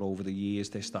for over the years,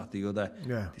 this, that, the other.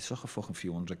 Yeah. They took a fucking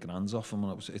few $100 off him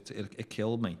and it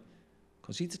killed me.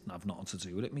 Because he didn't have nothing to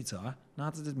do with it, me dad.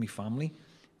 Neither did my family.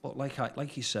 But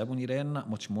like you said, when you're earning that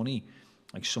much money,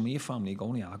 like some of your family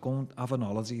going, yeah, go and have an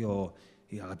holiday, or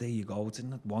yeah, there you go.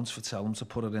 Didn't it once for tell them to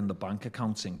put it in the bank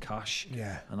accounts in cash?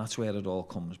 Yeah. And that's where it all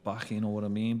comes back, you know what I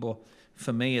mean? But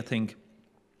for me, I think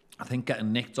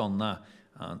getting nicked on that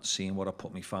and seeing what I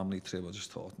put my family through, I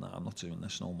just thought, nah, I'm not doing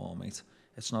this no more, mate.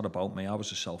 It's not about me. I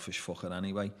was a selfish fucker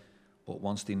anyway. But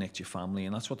once they nicked your family,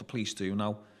 and that's what the police do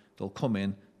now, they'll come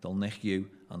in, they'll nick you,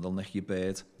 and they'll nick your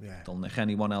bird. Yeah. They'll nick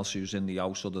anyone else who's in the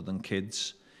house other than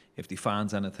kids. If they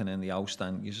find anything in the house,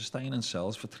 then you're just staying in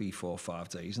cells for 3, 4, 5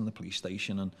 days in the police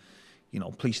station. And, you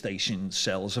know, police station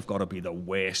cells have got to be the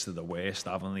worst of the worst,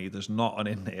 haven't they? There's nothing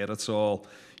in there at all.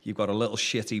 You've got a little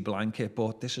shitty blanket,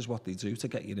 but this is what they do to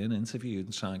get you in interviewed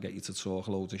and try and get you to talk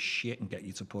loads of shit and get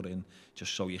you to put in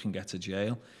just so you can get to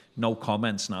jail. No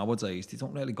comments nowadays. They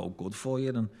don't really go good for you.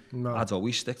 And no. I'd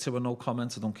always stick to a no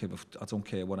comment. I don't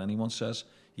care what anyone says.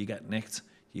 You get nicked.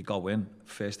 You go in,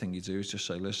 first thing you do is just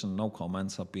say, listen, no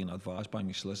comments. I've been advised by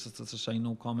my solicitor to say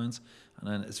no comments. And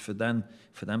then it's for them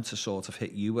to sort of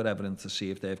hit you with evidence to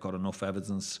see if they've got enough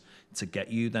evidence to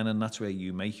get you then, and that's where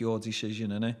you make your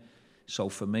decision, innit? So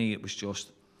for me, it was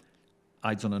just,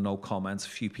 I'd done a no comment, a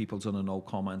few people done a no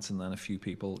comment, and then a few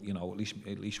people, you know,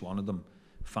 at least one of them,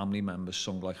 family members,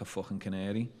 sung like a fucking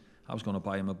canary. I was going to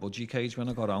buy him a budgie cage when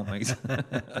I got out, mate.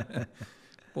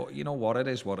 But you know what, it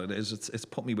is what it is. It's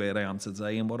put me where I am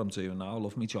today and what I'm doing now. I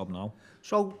love my job now.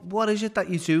 So what is it that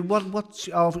you do? What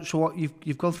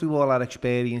you've gone through all that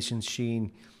experience and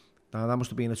seen. Now that must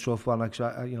have been a tough one. Like,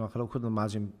 you know, I couldn't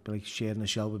imagine like sharing a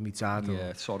cell with my dad. Yeah,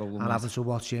 it's horrible. And having to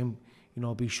watch him, you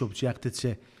know, be subjected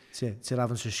to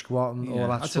having to squat and all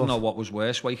that stuff. I didn't know what was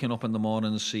worse, waking up in the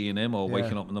morning and seeing him, or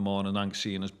waking up in the morning and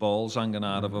seeing his balls hanging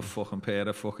out of a fucking pair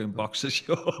of fucking boxer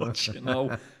shorts, you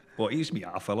know. But he's me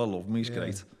half fella, I love him, he's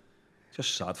great.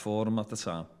 Just sad for him at the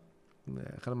time. Yeah,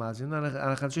 I can imagine. And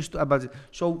I can just imagine.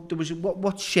 So there was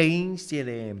what changed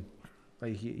your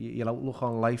outlook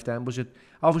on life then? Was it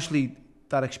obviously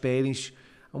that experience?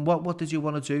 And what did you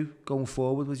want to do going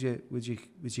forward with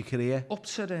your career? Up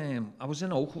to I was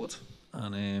in Oakwood,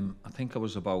 and I think I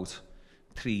was about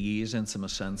 3 years into my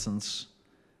sentence,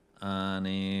 and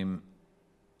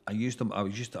I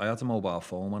had a mobile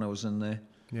phone when I was in there.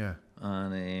 Yeah.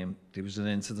 And there was an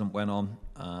incident went on,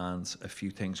 and a few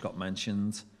things got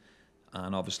mentioned,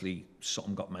 and obviously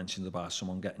something got mentioned about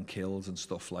someone getting killed and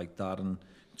stuff like that. And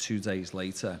 2 days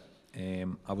later,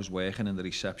 I was working in the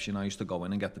reception. I used to go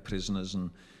in and get the prisoners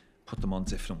and put them on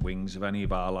different wings. If any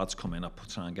of our lads come in, I'd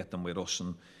try and get them with us,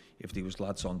 and if there was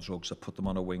lads on drugs, I'd put them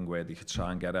on a wing where they could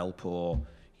try and get help, or,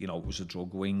 you know, it was a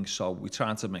drug wing. So we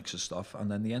tried to mix the stuff, and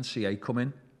then the NCA come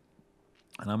in,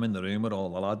 and I'm in the room with all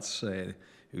the lads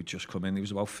who'd just come in. There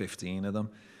was about 15 of them.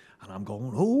 And I'm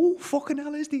going, oh, fucking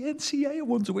hell, is the NCA? I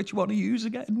wonder which one of yous are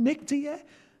getting nicked here.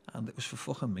 And it was for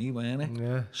fucking me, weren't it?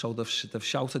 Yeah. So they've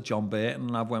shouted John Burton,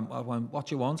 and I went, what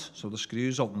do you want? So the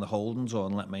screws opened the holding door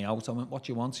and let me out. I went, what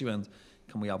do you want? He went,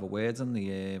 can we have a word in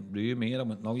the room here? I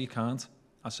went, no, you can't.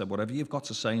 I said, whatever you've got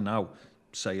to say now,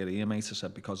 say it here, mate. I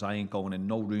said, because I ain't going in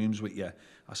no rooms with you.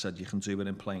 I said, you can do it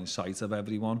in plain sight of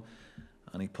everyone.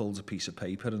 And he pulled a piece of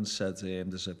paper and said,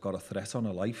 I've got a threat on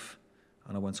her life.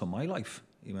 And I went, on my life?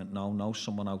 He went, no,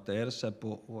 someone out there. I said,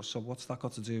 but so what's that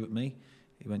got to do with me?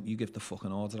 He went, you give the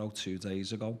fucking order out 2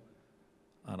 days ago.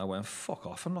 And I went, fuck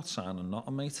off, I'm not signing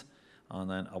nothing, mate. And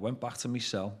then I went back to my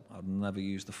cell. I'd never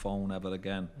used the phone ever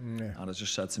again. Yeah. And I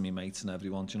just said to my mates and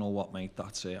everyone, do you know what, mate,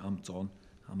 that's it, I'm done.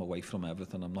 I'm away from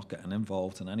everything. I'm not getting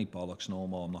involved in any bollocks no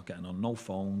more. I'm not getting on no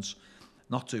phones,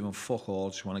 not doing fuck all.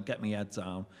 Just want to get my head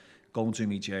down, go and do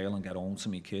my jail and get home to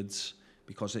my kids,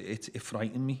 because it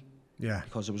frightened me. Yeah.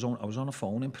 Because I was on a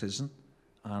phone in prison,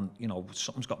 and, you know,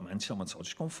 something's got mentioned. I went, I'll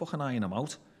just go and fucking iron them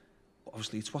out. But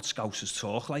obviously, it's what Scousers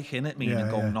talk like, innit? Meaning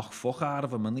go knock fuck out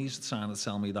of him. And he's trying to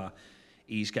tell me that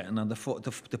he's getting, and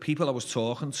the people I was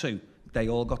talking to, they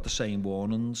all got the same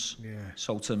warnings. Yeah.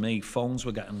 So to me, phones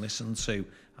were getting listened to,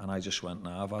 and I just went,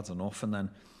 nah, I've had enough. And then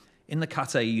in the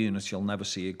Cat A unit, you'll never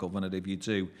see a governor. If you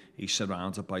do, he's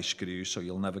surrounded by screws, so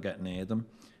you'll never get near them.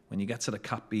 When you get to the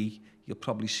Cat B, you'll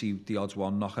probably see the odds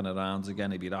one knocking around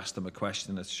again. If you'd ask them a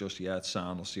question, it's just, yeah, it's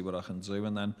sound, I'll see what I can do.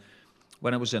 And then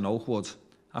when I was in Oakwood,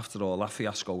 after all that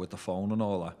fiasco with the phone and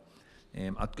all that,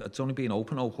 I'd only been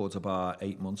open Oakwood about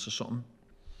 8 months or something.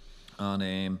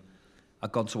 And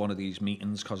I'd gone to one of these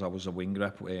meetings because I was a wing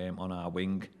rep on our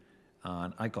wing,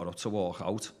 and I got up to walk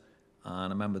out, and I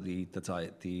remember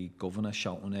the governor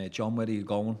shouting, John, where are you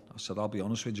going? I said, I'll be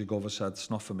honest with you, Governor. Said,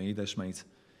 it's not for me, this, mate.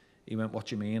 He went, what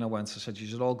do you mean? I said,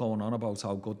 you're all going on about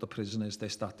how good the prison is,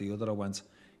 this, that, the other. I went,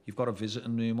 you've got a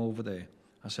visiting room over there.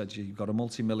 I said, you've got a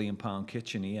multi-million-pound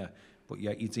kitchen here, but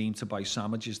yet you deemed to buy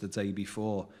sandwiches the day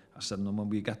before. I said, and when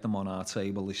we get them on our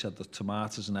table, they said the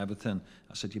tomatoes and everything.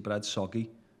 I said, your bread's soggy.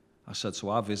 I said, so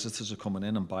our visitors are coming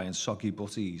in and buying soggy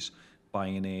butties,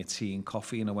 buying tea and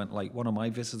coffee. And I went, like, one of my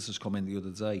visitors come in the other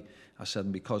day. I said,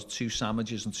 and because 2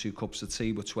 sandwiches and 2 cups of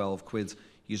tea were 12 quid,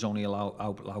 you only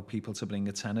allow people to bring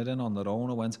a tenner in on their own.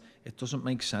 I went, it doesn't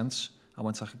make sense. I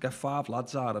went, I could get 5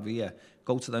 lads out of here,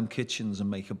 go to them kitchens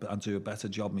and do a better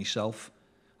job myself.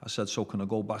 I said, so can I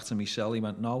go back to my cell? He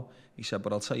went, no. He said,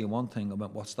 but I'll tell you one thing. I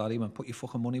went, what's that? He went, put your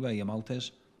fucking money where your mouth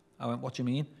is. I went, what do you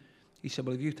mean? He said,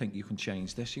 well, if you think you can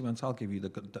change this, he went, I'll give you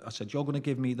I said, you're going to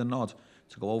give me the nod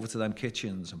to go over to them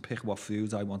kitchens and pick what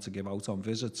food I want to give out on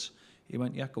visits. He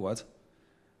went, yeah, go ahead.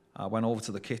 I went over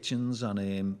to the kitchens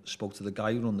and spoke to the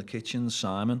guy who run the kitchens,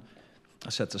 Simon. I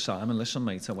said to Simon, listen,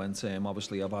 mate, I went,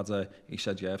 obviously I've had he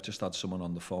said, yeah, I've just had someone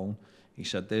on the phone. He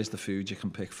said, there's the food you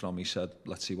can pick from. He said,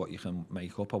 let's see what you can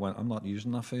make up. I went, I'm not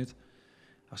using that food.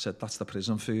 I said, that's the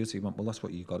prison food. He went, well, that's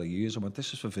what you've got to use. I went,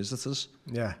 this is for visitors.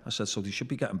 Yeah. I said, so you should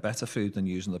be getting better food than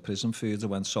using the prison food. I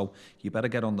went, so you better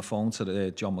get on the phone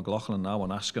to John McLaughlin now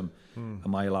and ask him,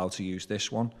 am I allowed to use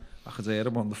this one? I could hear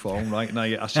him on the phone right now.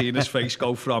 I seen his face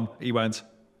go from, he went,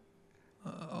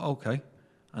 okay.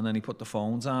 And then he put the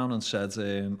phone down and said,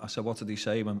 I said, what did he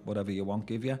say? He went, whatever you want,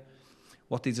 give you.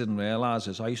 What they didn't realise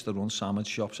is I used to run sandwich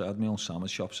shops. I had my own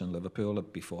sandwich shops in Liverpool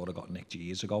before I got nicked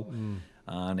years ago.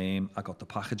 And I got the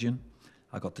packaging,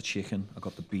 I got the chicken, I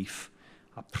got the beef.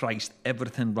 I priced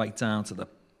everything right down to the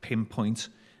pinpoint.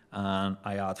 And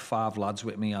I had 5 lads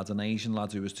with me. I had an Asian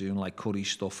lad who was doing like curry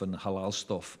stuff and halal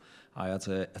stuff. I had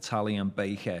an Italian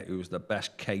baker who was the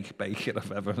best cake baker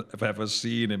I've ever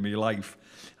seen in my life.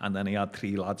 And then he had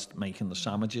 3 lads making the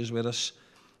sandwiches with us.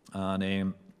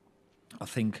 And I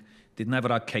think they'd never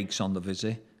had cakes on the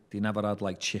visit. They never had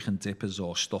like chicken dippers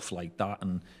or stuff like that.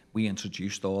 And we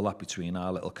introduced all that between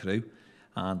our little crew.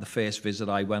 And the first visit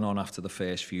I went on after the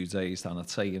first few days, and I'd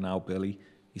tell you now, Billy,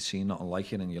 you've seen nothing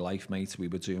like it in your life, mate. We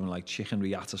were doing like chicken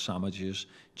riata sandwiches,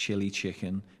 chili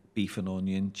chicken, beef and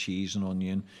onion, cheese and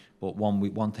onion. But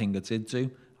one thing I did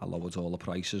do, I lowered all the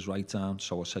prices right down.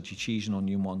 So I said, your cheese and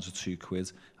onion ones are 2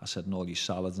 quid. I said, and all your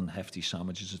salads and hefty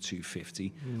sandwiches are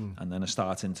 2.50. And then I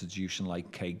started introducing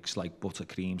like cakes, like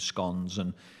buttercream, scones.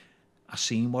 And I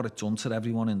seen what it done to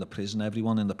everyone in the prison.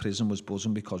 Everyone in the prison was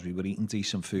buzzing because we were eating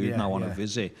decent food on a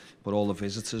visit. But all the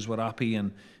visitors were happy.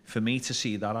 And for me to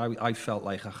see that, I felt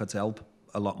like I could help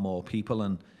a lot more people.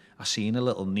 And I seen a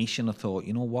little niche and I thought,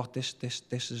 you know what, this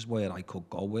is where I could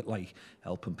go with, like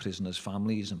helping prisoners'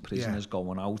 families and prisoners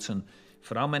going out. And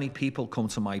for how many people come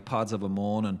to my pad of a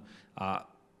morning at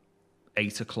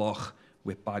 8 o'clock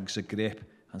with bags of grip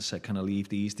and said, can I leave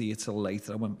these to you till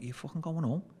later? I went, are you fucking going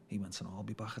home? He went, I'll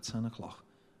be back at 10 o'clock.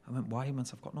 I went, why? He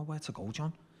went, I've got nowhere to go,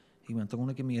 John. He went, they're going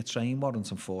to give me a train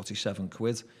warrant and 47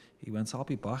 quid. He went, I'll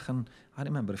be back. And I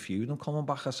remember a few of them coming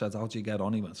back. I said, how'd you get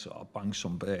on? He went, so I banged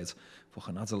some bird,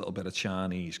 fucking had a little bit of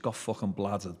Chinese, got fucking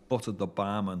bladdered, buttered the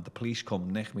barman, the police come,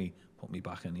 nick me, put me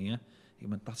back in here. He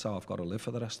went, that's how I've got to live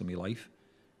for the rest of my life.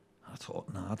 And I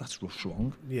thought, nah, that's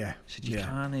wrong. Yeah. I said, you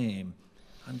can't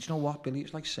and you know what, Billy,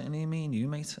 it's like sitting here, me and you,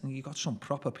 mate, and you got some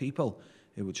proper people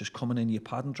who were just coming in your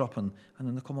pad and dropping, and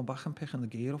then they're coming back and picking the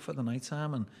gear up for the night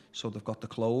time, and so they've got the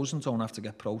clothes and don't have to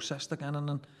get processed again. And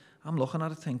then I'm looking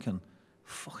at it thinking,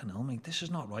 fucking hell, mate, this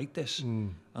is not right, this.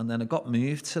 And then it got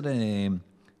moved to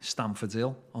Stamford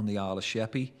Hill on the Isle of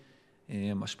Sheppey.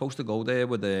 I was supposed to go there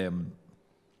with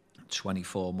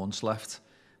 24 months left,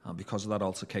 and because of that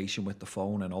altercation with the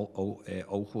phone in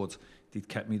Oakwood, they'd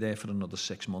kept me there for another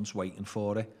 6 months waiting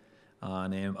for it.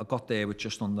 And I got there with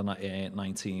just under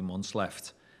 19 months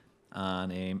left.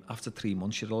 And after 3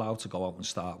 months, you're allowed to go out and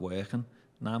start working.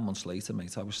 9 months later,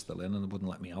 mate, I was still in and they wouldn't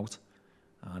let me out.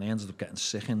 And I ended up getting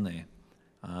sick in there.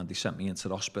 And they sent me into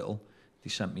the hospital. They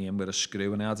sent me in with a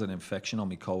screw and I had an infection on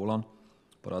my colon.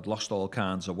 But I'd lost all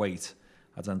kinds of weight.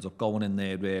 I'd ended up going in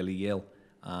there really ill.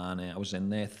 And I was in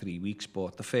there 3 weeks.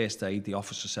 But the first day, the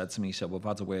officer said to me, he said, we've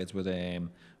had a word with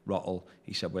Rottle.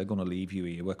 He said, we're going to leave you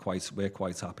here. We're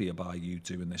quite happy about you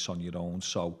doing this on your own.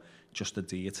 So just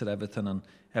adhere to everything. And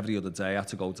every other day I had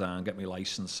to go down, get my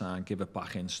licence and give it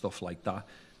back in, stuff like that.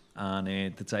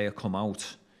 And the day I come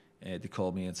out, they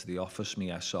called me into the office,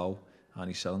 me SO, and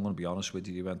he said, I'm going to be honest with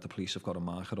you, he went, the police have got a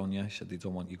marker on you. He said, they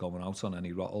don't want you going out on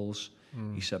any Rottles.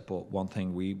 He said, but one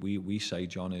thing we say,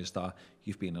 John, is that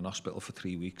you've been in hospital for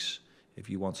 3 weeks. If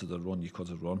you wanted to run, you could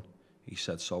have run. He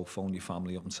said, so phone your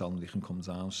family up and tell them they can come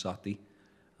down Saturday.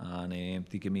 And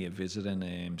they give me a visit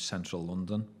in central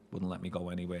London, wouldn't let me go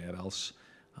anywhere else.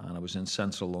 And I was in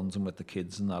central London with the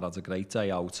kids and that, had a great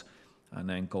day out. And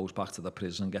then goes back to the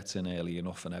prison, gets in early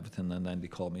enough and everything. And then they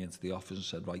called me into the office and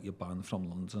said, right, you're banned from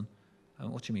London. I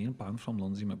went, what do you mean, banned from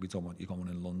London? We don't want you going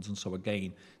in London. So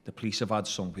again, the police have had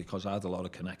some, because I had a lot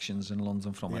of connections in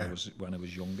London from when I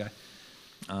was younger.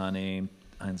 And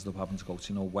I ended up having to go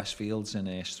to, Westfields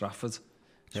in Stratford.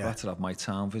 So I had to have my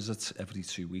town visits every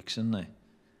 2 weeks in there.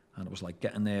 And it was like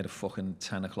getting there at fucking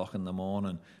 10 o'clock in the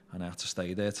morning, and I had to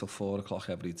stay there till 4 o'clock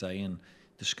every day. And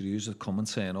the screws would come and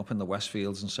turn up in the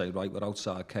Westfields and say, right, we're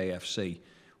outside KFC.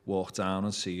 Walk down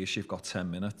and see us, you've got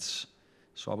 10 minutes.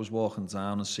 So I was walking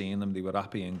down and seeing them, they were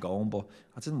happy and going, but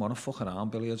I didn't want to fuck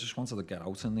around, Billy. I just wanted to get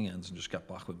out in the end and just get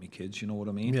back with my kids, you know what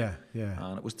I mean? Yeah, yeah.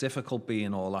 And it was difficult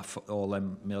being all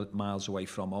them miles away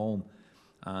from home.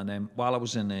 And while I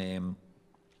was in,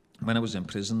 when I was in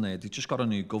prison there, they just got a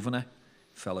new governor,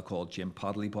 a fella called Jim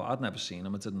Padley, but I'd never seen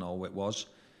him, I didn't know who it was.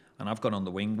 And I've got on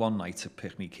the wing one night to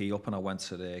pick my key up, and I went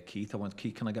to Keith. I went,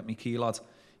 Keith, can I get my key, lad?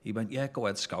 He went, yeah, go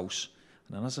ahead, Scouse.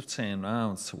 And then as I've turned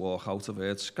round to walk out of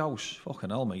it, Scouse,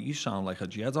 fucking hell, mate, you sound like a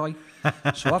Jedi.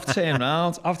 So I've turned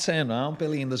round,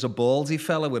 Billy, and there's a baldy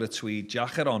fella with a tweed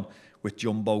jacket on with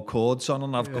jumbo cords on,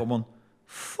 and I've gone,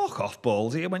 fuck off,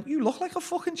 baldy. I went, you look like a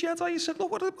fucking Jedi. He said,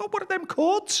 look, what are them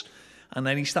cords? And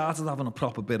then he started having a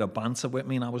proper bit of banter with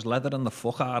me, and I was leathering the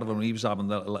fuck out of him, and he was having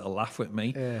a little laugh with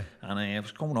me. Yeah. And I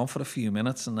was going on for a few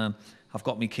minutes, and then I've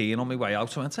got my key in on my way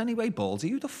out. I went, anyway,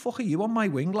 Baldy, who the fuck are you on my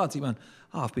wing, lad? He went,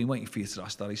 I've been waiting for you to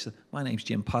ask that. He said, my name's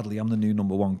Jim Padley, I'm the new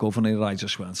 #1 governor. And I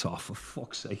just went, oh, for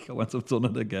fuck's sake, I went, I've done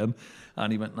it again.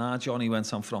 And he went, nah, John, he went,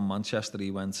 I'm from Manchester.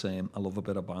 He went, I love a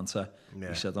bit of banter. Yeah.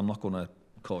 He said, I'm not going to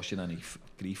cause you any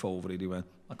grief over it. He went,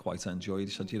 I quite enjoyed it.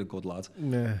 He said, you're a good lad.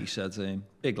 Yeah. He said,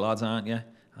 big lad, aren't you?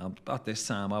 At this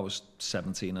time, I was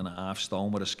 17 and a half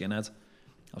stone with a skinhead.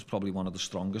 I was probably one of the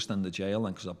strongest in the jail,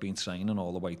 because I've been training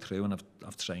all the way through, and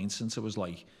I've trained since it was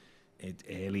like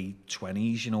early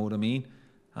 20s, you know what I mean?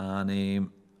 And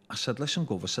I said, listen,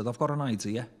 Gov, I said, I've got an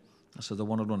idea. I said, I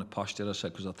want to run it past you. I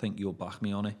said, because I think you'll back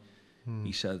me on it.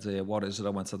 He said, what is it? I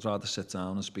went, I'd rather sit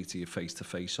down and speak to you face to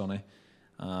face on it.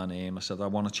 And I said, I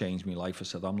want to change my life. I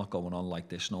said, I'm not going on like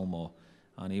this no more.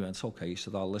 And he went, okay. He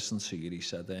said, I'll listen to you. He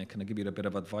said, can I give you a bit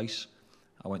of advice?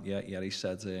 I went, yeah. He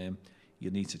said,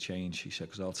 you need to change. He said,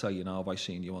 because I'll tell you now, if I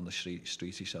seen you on the street,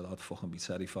 he said, I'd fucking be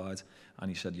terrified. And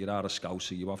he said, you're a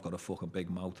Scouser, you have got a fucking big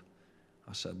mouth.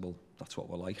 I said, well, that's what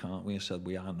we're like, aren't we? I said,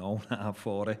 we are known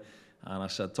for it. And I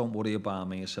said, don't worry about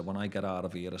me. I said, when I get out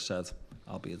of here, I said,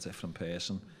 I'll be a different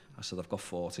person. I said, I've got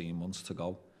 14 months to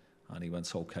go. And he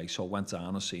went, okay. So I went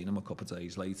down and seen him a couple of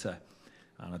days later.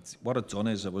 And what I'd done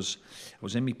is I was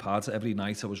in my pad every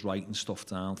night. I was writing stuff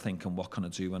down, thinking, what can I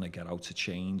do when I get out to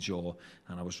change? And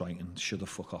I was writing, should I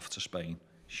fuck off to Spain?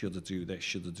 Should I do this?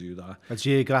 Should I do that? A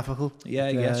geographical?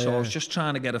 Yeah. So I was just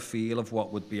trying to get a feel of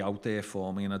what would be out there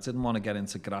for me. And I didn't want to get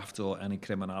into graft or any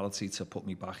criminality to put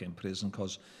me back in prison,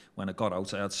 because when I got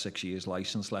out, I had 6 years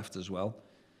licence left as well.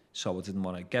 So I didn't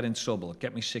want to get in trouble,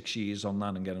 get me 6 years on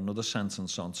that and get another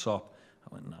sentence on top.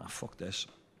 I went, nah, fuck this.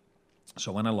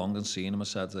 So I went along and seen him. I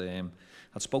said,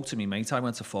 I spoke to my mate. I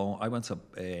went to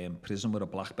prison with a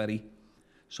BlackBerry,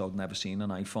 so I'd never seen an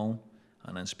iPhone.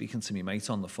 And then speaking to my mate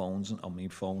on the phones, on my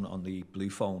phone, on the blue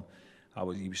phone,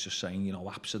 he was just saying,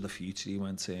 apps of the future. He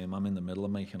went, I'm in the middle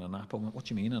of making an app. I went, what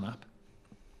do you mean an app?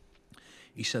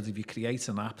 He said, if you create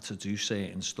an app to do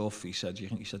certain stuff, he said, you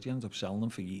end up selling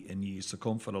them in years to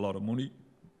come for a lot of money.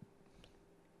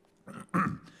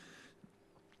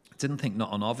 didn't think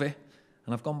nothing of it.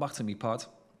 And I've gone back to my pad.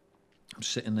 I'm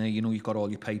sitting there, you know, you've got all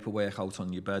your paperwork out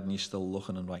on your bed and you're still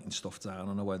looking and writing stuff down.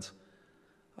 And I went,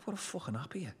 I've got a fucking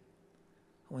app here.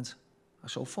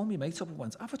 So I phoned my mate up and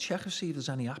went, have a check and see if there's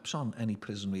any apps on any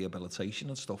prison rehabilitation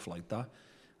and stuff like that.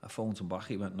 I phoned him back.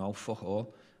 He went, no, fuck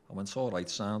all. I went, all right,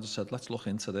 sound. I said, let's look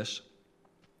into this.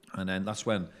 And then that's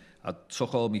when I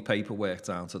took all my paperwork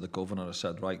down to the governor. I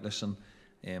said, right, listen,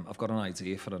 I've got an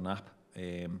idea for an app,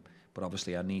 but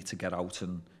obviously I need to get out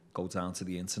and go down to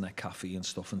the internet cafe and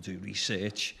stuff and do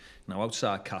research. Now,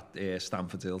 outside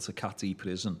Stamford Hill to Catty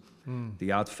prison, they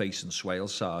had facing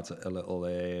Swales side a little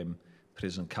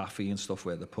prison cafe and stuff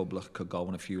where the public could go,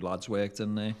 and a few lads worked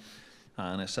in there.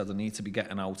 And I said, I need to be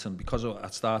getting out. And because I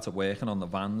started working on the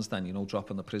vans then, you know,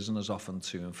 dropping the prisoners off and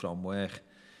to and from work.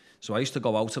 So I used to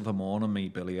go out of a morning, me,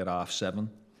 Billy, at 7:30.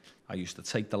 I used to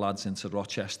take the lads into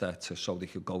Rochester so they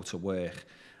could go to work.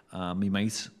 My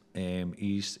mate,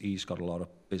 he's got a lot of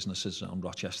businesses on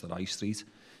Rochester High Street.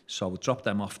 So I would drop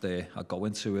them off there. I'd go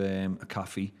into a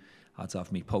cafe. I'd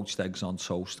have me poached eggs on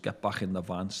toast, get back in the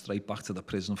van, straight back to the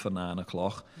prison for 9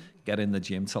 o'clock, get in the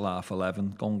gym till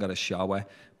 11:30, go and get a shower,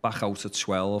 back out at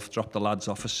 12, drop the lads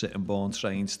off at Sittingbourne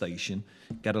train station,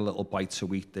 get a little bite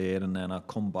to eat there, and then I'd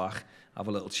come back, have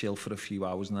a little chill for a few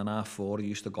hours, and then 4:30 I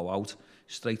used to go out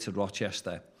straight to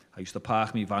Rochester. I used to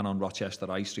park my van on Rochester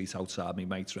High Street outside my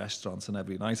mate's restaurant, and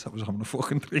every night I was having a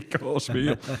fucking 3-course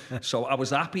meal. So I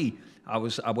was happy. I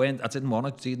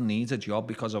didn't need a job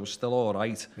because I was still all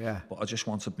right. Yeah. But I just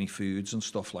wanted me foods and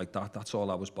stuff like that. That's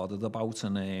all I was bothered about.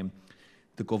 And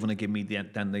the governor gave me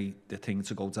the thing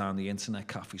to go down the internet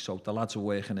cafe. So the lads were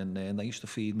working in there, and they used to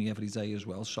feed me every day as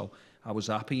well. So I was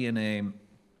happy. And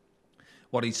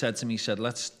what he said to me, he said,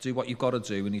 let's do what you've got to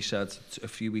do. And he said, a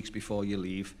few weeks before you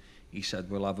leave, he said,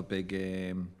 we'll have a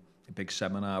big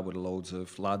seminar with loads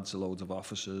of lads, loads of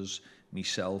officers,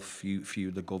 myself, few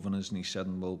of the governors, and he said,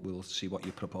 and we'll see what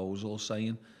your proposal's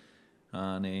saying.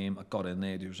 And I got in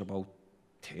there, there was about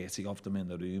 30 of them in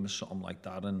the room or something like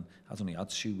that, and I'd only had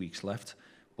 2 weeks left.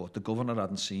 But the governor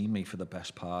hadn't seen me for the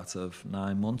best part of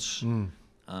 9 months. And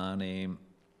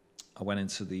I went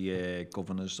into the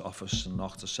governor's office and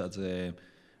knocked. I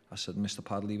said, Mr.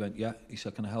 Padley. He went, yeah. He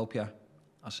said, can I help you?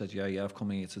 I said, yeah, I've come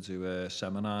here to do a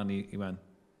seminar. And he went,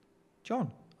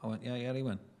 John? I went, yeah. He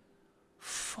went,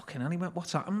 fucking hell. He went,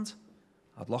 what's happened?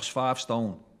 I'd lost 5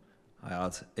 stone. I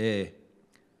had and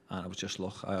I was just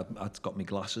I'd got my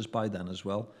glasses by then as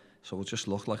well. So I just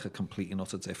looked like a completely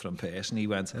not a different person. He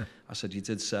went, I said, you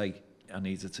did say I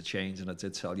needed to change, and I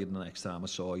did tell you the next time I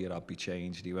saw you I'd be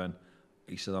changed.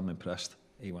 He said, I'm impressed.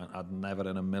 He went, I'd never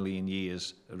in a million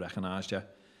years recognised you.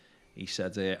 He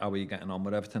said, how are you getting on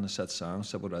with everything? I said, sound. I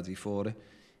said, we're ready for it.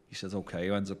 He said, okay.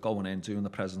 I ended up going in, doing the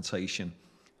presentation,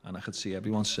 and I could see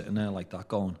everyone sitting there like that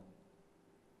going.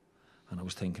 And I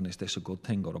was thinking, is this a good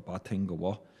thing or a bad thing or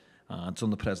what? And I'd done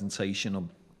the presentation,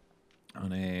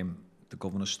 and the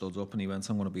governor stood up and he went,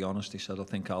 I'm going to be honest. He said, I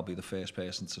think I'll be the first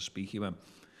person to speak. He went,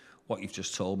 what you've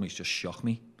just told me has just shocked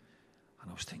me. And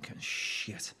I was thinking,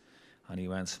 shit. And he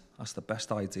went, that's the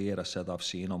best idea, I said, I've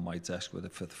seen on my desk with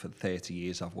it for 30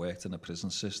 years I've worked in a prison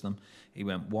system. He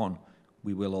went, 1,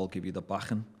 we will all give you the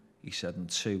backing. He said, and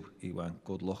 2, he went,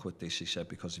 good luck with this. He said,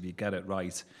 because if you get it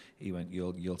right, he went,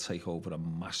 you'll take over a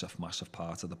massive, massive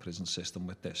part of the prison system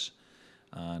with this.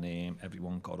 And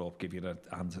everyone got up, give you a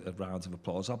round of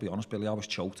applause. I'll be honest, Billy, I was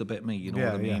choked a bit, me, you know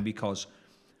what I mean? Because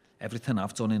everything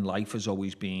I've done in life has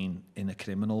always been in a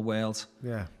criminal world.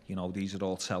 Yeah. You know, these are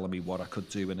all telling me what I could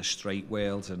do in a straight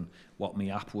world and what my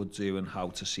app would do and how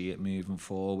to see it moving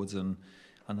forward. And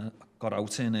I got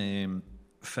out in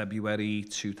February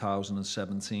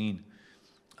 2017.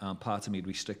 And part of my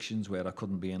restrictions where I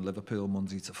couldn't be in Liverpool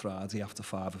Monday to Friday after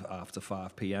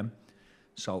 5 p.m.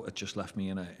 So it just left me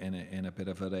in a bit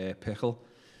of a pickle.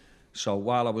 So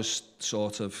while I was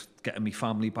sort of getting my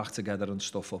family back together and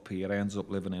stuff up here, I ended up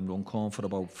living in Runcorn for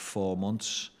about 4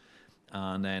 months.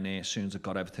 And then as soon as I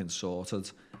got everything sorted,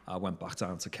 I went back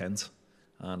down to Kent.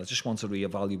 And I just wanted to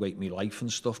reevaluate my life and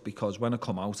stuff, because when I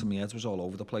come out, my head was all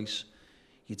over the place.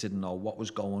 You didn't know what was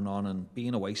going on, and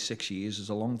being away 6 years is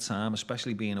a long time,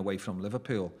 especially being away from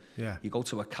Liverpool. Yeah. You go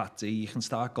to a Cat D, you can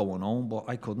start going home, but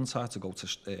I couldn't. I had to go to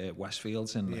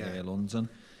Westfields in London.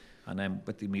 And then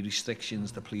with my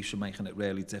restrictions, the police were making it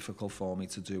really difficult for me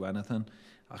to do anything.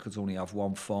 I could only have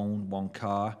 1 phone, 1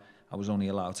 car. I was only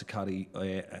allowed to carry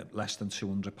less than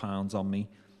 £200 on me.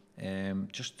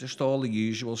 Just all the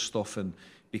usual stuff. And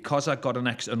because I got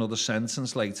another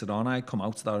sentence later on, I come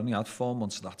out that I only had 4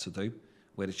 months of that to do,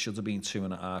 where it should have been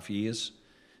 2.5 years.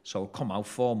 So I come out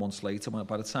 4 months later.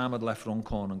 By the time I'd left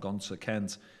Runcorn and gone to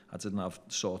Kent, I didn't have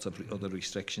sort of other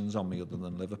restrictions on me other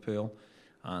than Liverpool.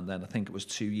 And then I think it was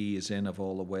 2 years in of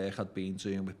all the work I'd been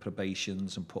doing with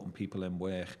probations and putting people in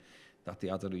work that they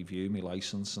had to review my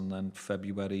licence. And then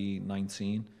February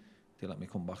 19, they let me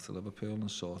come back to Liverpool and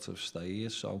sort of stay here.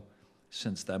 So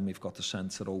since then, we've got the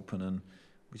centre open and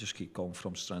we just keep going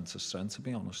from strength to strength, to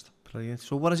be honest. Brilliant.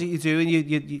 So what is it you do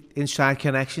you inside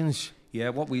Connections? Yeah,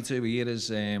 what we do here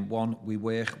is, one, we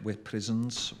work with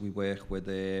prisons. We work with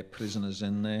prisoners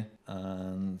in there,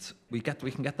 and we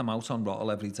can get them out on rottle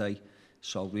every day.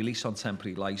 So release on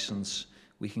temporary licence.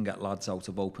 We can get lads out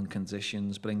of open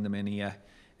conditions, bring them in here,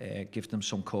 give them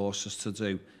some courses to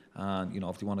do. And, you know,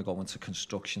 if they want to go into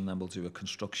construction, then we'll do a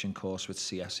construction course with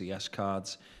CSCS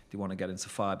cards. If they want to get into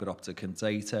fibre optic and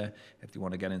data, if they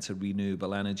want to get into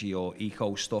renewable energy or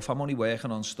eco stuff, I'm only working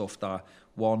on stuff that,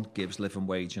 one, gives living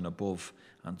wage and above,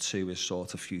 and two, is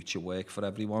sort of future work for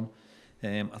everyone.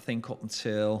 I think up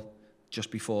until just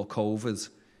before COVID,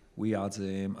 we had,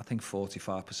 I think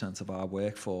 45% of our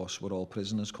workforce were all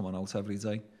prisoners coming out every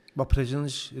day. What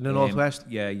prisons in the northwest?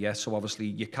 Yeah. So obviously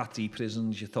your Catty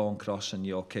prisons, your Thorncross and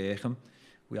your Kirkham.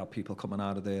 We had people coming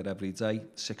out of there every day,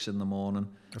 6 in the morning,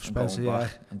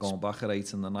 and going back at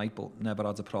 8 in the night, but never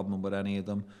had a problem with any of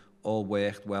them. All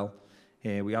worked well.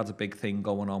 We had a big thing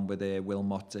going on with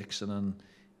Wilmot Dixon, and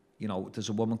you know, there's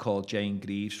a woman called Jane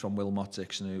Greaves from Wilmot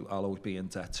Dixon who I'll always be in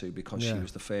debt to, because she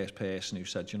was the first person who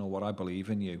said, you know what, I believe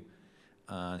in you.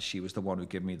 She was the one who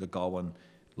gave me the go, and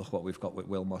look what we've got with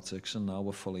Wilmot Dixon now.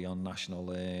 We're fully on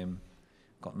national,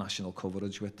 got national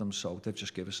coverage with them. So they've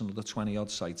just given us another 20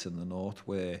 odd sites in the north,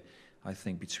 where I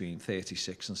think between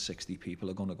 36 and 60 people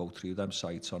are going to go through them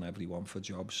sites on every one for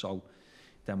jobs. So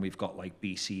then we've got like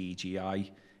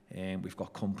BCEGI, and we've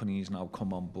got companies now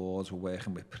come on board. We're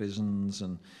working with prisons,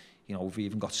 and you know, we've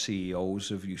even got CEOs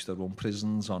who used to run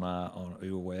prisons who are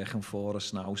working for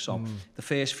us now. So the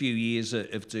first few years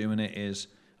of doing it is,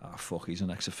 fuck, he's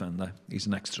an ex-offender, he's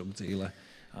an ex-drug dealer,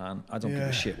 and I don't give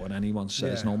a shit what anyone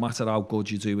says. No matter how good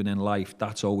you're doing in life,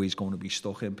 that's always going to be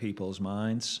stuck in people's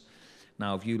minds.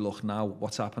 Now, if you look now,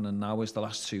 what's happening now is the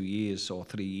last 2 years or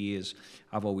 3 years,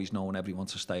 I've always known everyone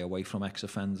to stay away from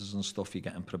ex-offenders and stuff. You're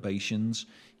getting probations,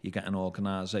 you're getting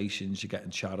organisations, you're getting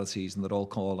charities, and they're all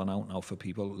calling out now for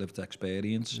people with lived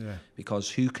experience. Because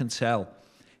who can tell?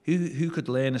 Who could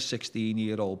learn a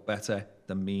 16-year-old better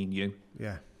than me and you?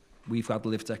 We've had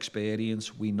lived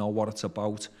experience. We know what it's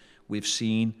about. We've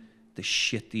seen the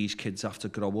shit these kids have to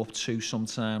grow up to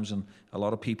sometimes, and a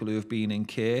lot of people who have been in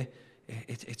care,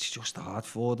 it's just hard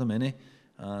for them, innit?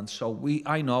 And so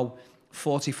I know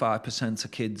 45%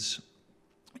 of kids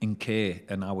in care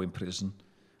are now in prison.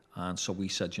 And so we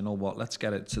said, you know what, let's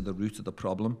get it to the root of the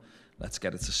problem. Let's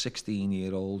get it to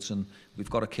 16-year-olds. And we've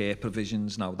got a care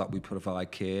provisions now that we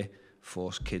provide care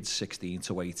for kids 16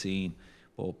 to 18.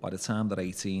 But by the time they're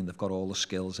 18, they've got all the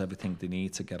skills, everything they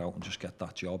need to get out and just get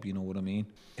that job, you know what I mean?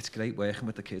 It's great working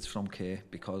with the kids from care,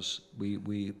 because we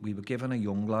were given a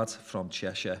young lad from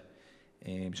Cheshire.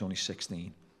 He was only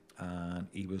 16, and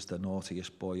he was the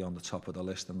naughtiest boy on the top of the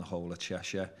list in the whole of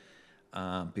Cheshire.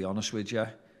 Be honest with you,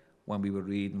 when we were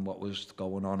reading what was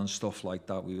going on and stuff like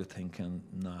that, we were thinking,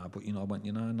 nah, but you know,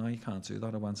 you can't do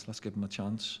that. I went, let's give him a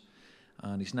chance.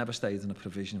 And he's never stayed in a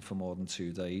provision for more than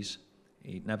 2 days.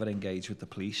 He'd never engaged with the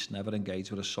police, never engaged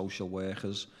with the social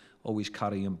workers, always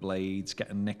carrying blades,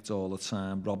 getting nicked all the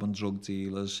time, robbing drug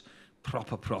dealers,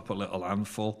 proper little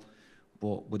handful.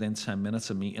 But within 10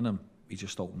 minutes of meeting him, he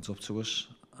just opened up to us.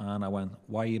 And I went,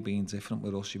 why are you being different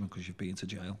with us? He went, because you've been to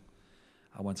jail.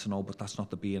 I went, no, but that's not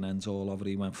the be and end all of it.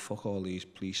 He went, fuck all these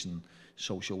police and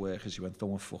social workers. He went, don't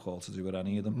want fuck all to do with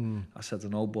any of them. I said,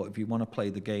 no, but if you want to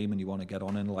play the game and you want to get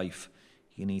on in life,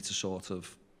 you need to sort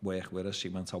of work with us. He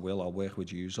went, I'll work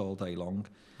with yous all day long.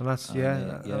 And that's,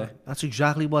 that's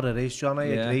exactly what it is, John. I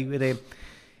agree with it.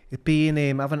 It being,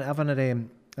 having an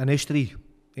history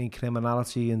in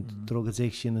criminality and drug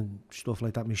addiction and stuff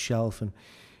like that myself, and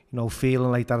you know,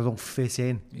 feeling like that I don't fit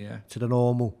in to the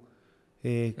normal.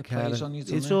 It plays on you,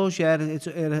 doesn't it? Does,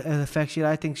 it affects you.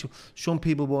 I think some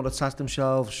people won't attach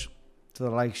themselves to the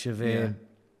likes of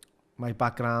my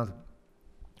background,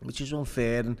 which is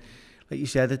unfair. And like you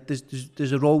said,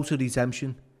 there's a road to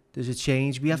redemption. There's a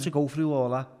change. We have to go through all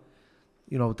that.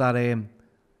 You know, that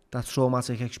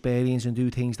traumatic experience and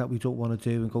do things that we don't want to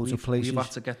do and go to places. We've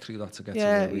had to get through that to get to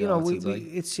where we are today.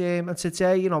 It's and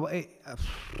today, you know,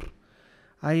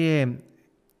 I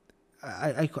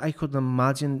couldn't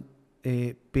imagine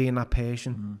being that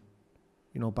person.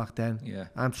 You know, back then.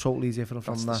 I'm totally different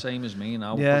from that. That's the same as me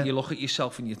now. But you look at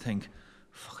yourself and you think,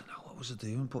 fucking hell, what was I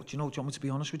doing? But do you want me to be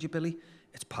honest with you, Billy?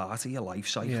 It's part of your life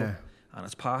cycle. Yeah. And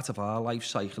it's part of our life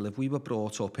cycle. If we were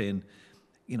brought up in,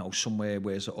 somewhere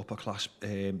where's an upper class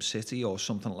city or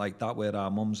something like that, where our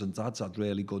mums and dads had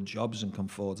really good jobs and can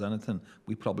afford anything,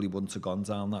 we probably wouldn't have gone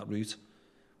down that route.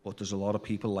 But there's a lot of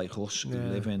people like us who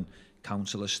live in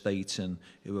council estates and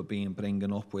who are being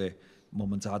bringing up with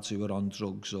mum and dads who are on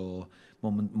drugs, or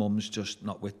mum's just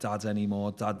not with dad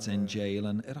anymore, dad's in jail,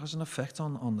 and it has an effect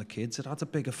on the kids. It had a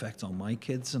big effect on my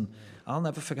kids, and I'll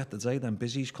never forget the day them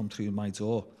busies come through my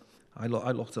door. I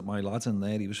looked at my lad in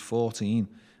there, he was 14,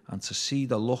 and to see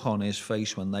the look on his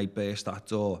face when they burst that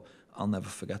door, I'll never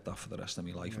forget that for the rest of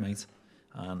my life, mate.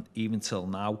 And even till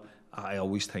now, I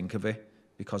always think of it,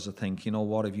 because I think, you know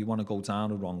what, if you want to go down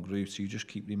the wrong route, you just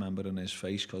keep remembering his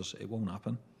face, because it won't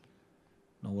happen.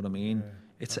 Know what I mean?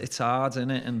 It's hard,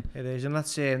 isn't it? And it is, and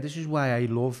that's this is why I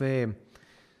love and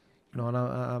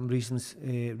I'm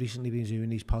recently been doing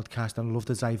these podcasts, and I love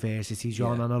the diversity,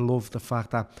 John, and I love the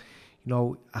fact that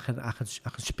I can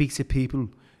speak to people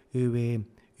who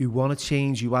want to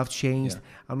change, who have changed,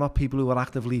 and not people who are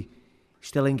actively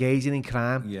still engaging in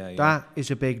crime. That is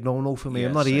a big no-no for me.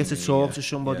 I'm not here to talk to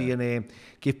somebody and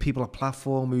give people a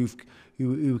platform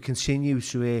who continue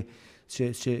to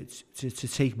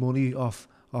take money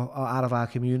out of our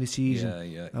communities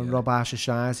and rob our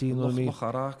society. You know what I mean? Look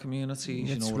at our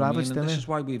communities. It's you know what I mean? And this is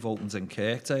why we've opened in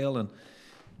Kirkdale. And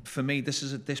for me,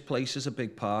 this place is a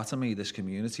big part of me, this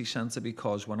community centre,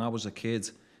 because when I was a kid,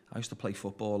 I used to play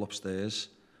football upstairs.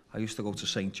 I used to go to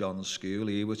St John's School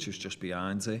here, which was just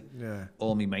behind it.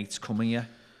 All my mates come here.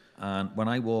 And when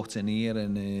I walked in here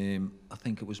in, I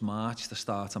think it was March, the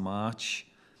start of March,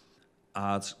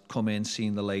 I'd come in,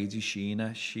 seen the lady,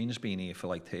 Sheena. Sheena's been here for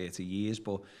like 30 years,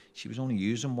 but she was only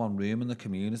using one room in the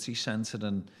community centre,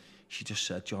 and she just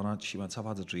said, John, she went, I've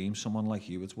had a dream someone like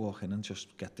you would walk in and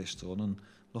just get this done, and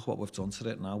look what we've done to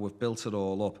it now. We've built it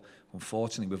all up.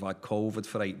 Unfortunately, we've had COVID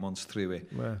for 8 months through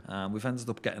it. We've ended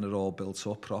up getting it all built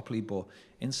up properly, but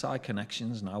Inside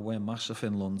Connections now, we're massive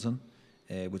in London.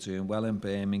 We're doing well in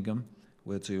Birmingham.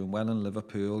 We're doing well in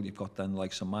Liverpool. You've got then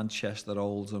like some Manchester,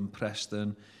 Oldham,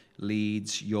 Preston,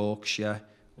 Leeds, Yorkshire.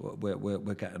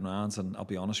 We're getting around, and I'll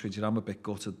be honest with you, I'm a bit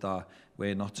gutted that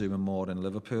we're not doing more in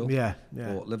Liverpool.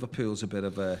 But Liverpool's a bit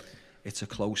of it's a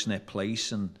close-knit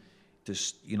place, and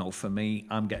there's, for me,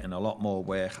 I'm getting a lot more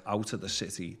work out of the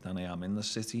city than I am in the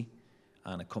city,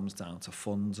 and it comes down to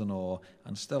funds and all.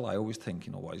 And still, I always think,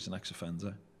 why he's an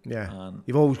ex-offender. And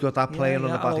you've always got that playing on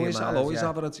the back of your mind. I'll always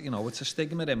have it. It's a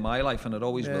stigma in my life, and it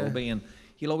always will be. And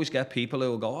you'll always get people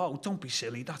who will go, "Oh, don't be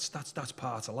silly. That's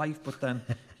part of life." But then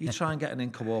you try and get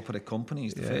in cooperative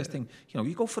companies. The first thing,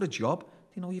 you go for a job.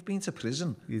 You've been to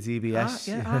prison. Your DBS.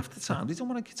 Half the time they don't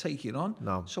want to take you on.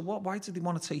 No. So why do they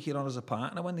want to take you on as a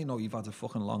partner when they know you've had a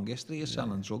fucking long history of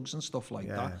selling drugs and stuff like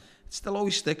that? It still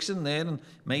always sticks in there, and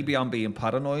maybe I'm being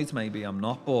paranoid, maybe I'm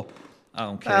not, but I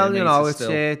don't care. Well, it's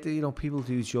still... people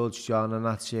do judge, John, and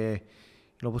that's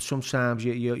but sometimes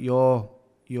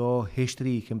your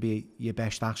history can be your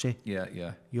best asset.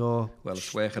 Well,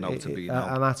 it's working out to be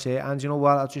now. And that's it. And you know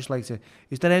what? I'd just like to...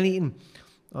 Is there anything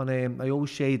on... I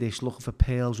always say this, looking for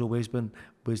pearls of wisdom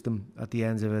at the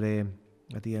end of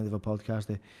a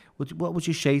podcast. What would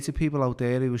you say to people out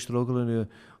there who are struggling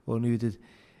or needed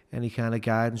any kind of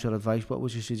guidance or advice? What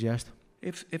would you suggest?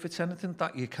 If it's anything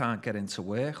that you can't get into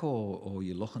work, or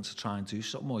you're looking to try and do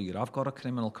something, or you have got a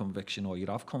criminal conviction, or you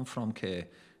have come from care,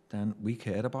 then we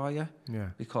care about you.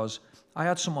 Because I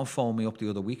had someone phone me up the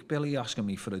other week, Billy, asking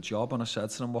me for a job, and I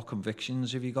said to him, "What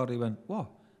convictions have you got?" He went, "What?"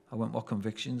 I went, "What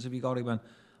convictions have you got?" He went,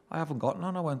 "I haven't got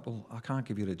none." I went, "Well, I can't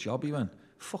give you a job." He went,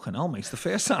 "Fucking hell, mate, it's the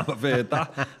first time I've heard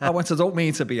that." I went, "I don't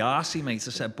mean to be arsey, mate."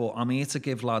 I said, "But I'm here to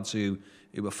give lads who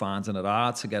are finding it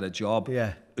hard to get a job,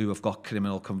 who have got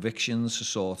criminal convictions, to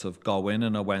sort of go in."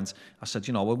 And I said,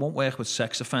 I won't work with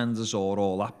sex offenders or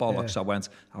all that bollocks.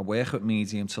 I work with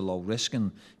medium to low risk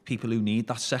and people who need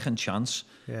that second chance.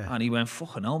 And he went,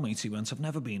 "Fucking hell, mate." He went, "I've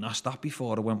never been asked that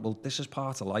before." I went, "Well, this is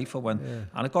part of life." I went, and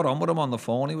I got on with him on the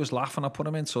phone. He was laughing. I put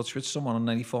him in touch with someone, and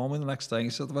then he phoned me the next day. He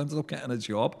said, "I've ended up getting a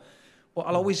job." But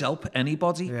I'll always help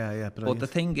anybody. But the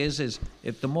thing is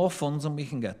if the more funding we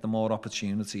can get, the more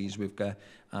opportunities we've got.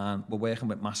 And we're working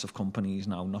with massive companies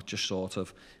now, not just sort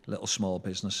of little small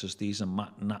businesses. These are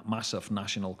massive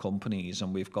national companies,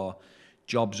 and we've got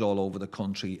jobs all over the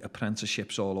country,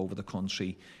 apprenticeships all over the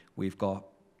country. We've got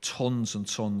tons and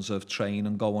tons of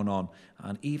training going on.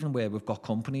 And even where we've got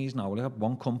companies now, we have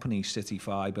one company, City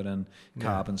Fibre and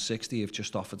Carbon 60, have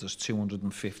just offered us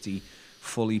 250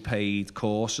 fully paid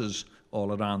courses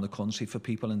all around the country for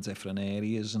people in different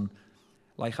areas. And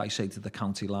like I say to the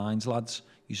county lines, lads,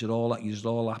 you're all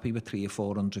happy with 300 or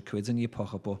 400 quid in your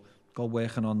pocket, but go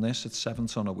working on this, it's 7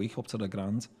 ton a week, up to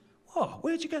 £1,000. What?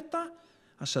 Where'd you get that?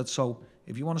 I said, so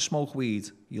if you want to smoke weed,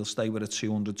 you'll stay with a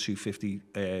 200,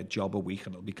 250 job a week,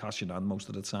 and it'll be cash in hand most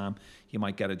of the time. You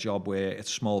might get a job where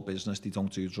it's small business, they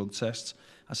don't do drug tests.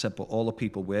 I said, but all the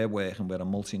people we're working with are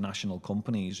multinational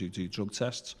companies who do drug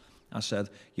tests. I said,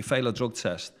 you fail a drug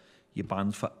test, you're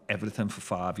banned for everything for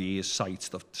 5 years, cites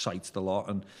the lot.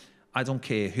 And I don't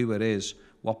care who it is,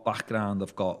 what background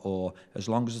they've got, or as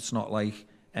long as it's not like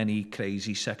any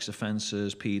crazy sex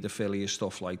offences, paedophilia,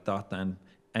 stuff like that, then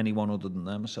anyone other than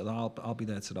them. I said, I'll be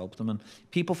there to help them. And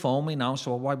people phone me now,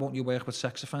 so why won't you work with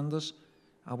sex offenders?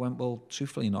 I went, well,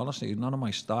 truthfully and honestly, none of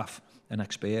my staff are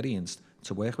experienced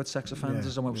to work with sex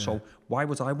offenders. I went, so why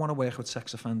would I want to work with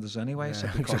sex offenders anyway? I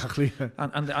said, because, exactly.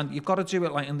 And you've got to do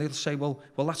it like, and they'll say, well,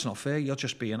 that's not fair, you're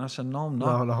just being. I said, no, I'm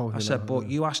not. No, I said, but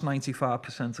you ask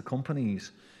 95% of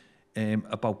companies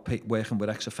about working with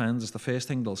ex-offenders, the first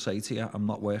thing they'll say to you, I'm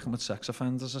not working with sex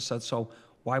offenders. I said, so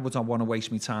why would I want to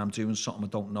waste my time doing something I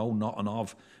don't know nothing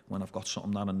of when I've got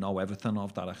something that I know everything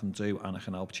of that I can do and I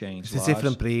can help change lives? It's a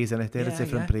different breed, isn't it? They're a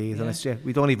different breed. And it's,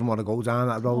 we don't even want to go down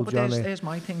that road, but there's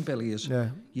my thing, Billy, is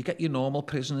you get your normal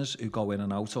prisoners who go in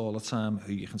and out all the time,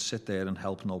 who you can sit there and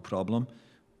help no problem.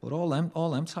 But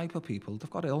all them type of people, they've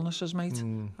got illnesses, mate.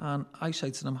 And I say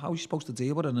to them, how are you supposed to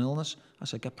deal with an illness? I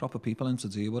said, get proper people in to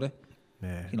deal with it.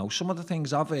 Yeah. You know, some of the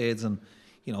things I've heard, and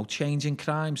you know, changing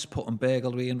crimes, putting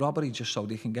burglary and robbery just so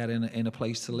they can get in a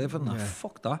place to live and that.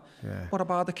 Fuck that. Yeah. What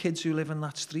about the kids who live in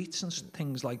that streets and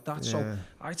things like that? Yeah. So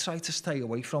I try to stay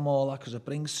away from all that because it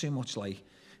brings too much like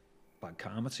bad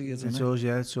karma to you, doesn't it? It does,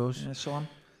 yeah, it does. Yeah, so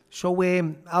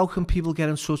how can people get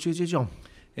in touch with you, John?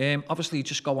 Obviously,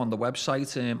 just go on the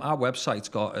website. Our website's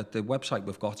got the website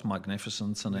we've got's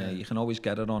magnificent, and you can always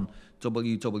get it on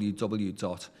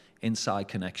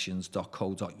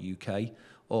www.insideconnections.co.uk.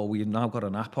 Or we've now got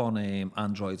an app on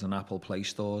Android and Apple Play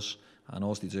stores, and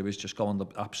all you do is just go on the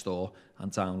App Store and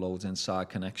download Inside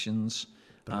Connections.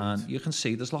 Brilliant. And you can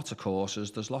see there's lots of courses,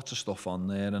 there's lots of stuff on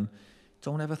there, and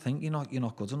don't ever think you're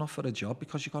not good enough for a job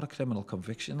because you've got a criminal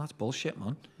conviction. That's bullshit,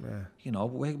 man. Yeah. You know,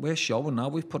 we're showing now,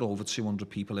 we've put over 200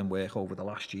 people in work over the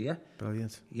last year.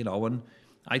 Brilliant. You know, and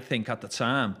I think at the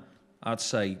time, I'd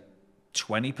say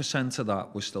 20% of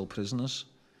that was still prisoners.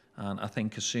 And I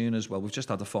think as soon as, we've just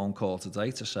had a phone call today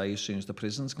to say as soon as the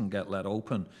prisons can get let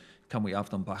open, can we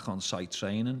have them back on site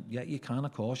training? Yeah, you can,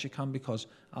 of course you can, because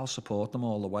I'll support them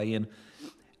all the way. And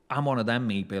I'm one of them,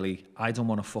 me, Billy. I don't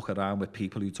want to fuck around with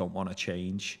people who don't want to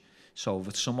change. So if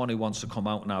it's someone who wants to come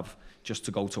out and have just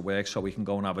to go to work so we can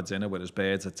go and have a dinner with his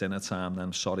birds at dinner time,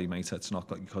 then sorry, mate, it's not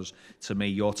good, because to me,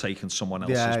 you're taking someone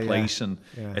else's place. And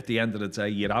at the end of the day,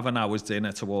 you're having an hour's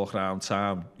dinner to walk around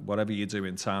town, whatever you do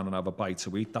in town, and have a bite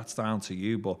to eat. That's down to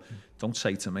you. But don't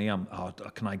say to me,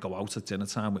 can I go out at dinner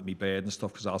time with me bird and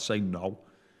stuff? Because I'll say no.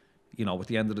 You know, at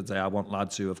the end of the day, I want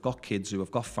lads who have got kids, who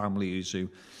have got families, who,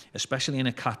 especially in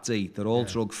a Cat D, they're all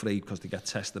drug-free because they get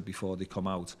tested before they come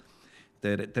out.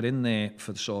 They're in there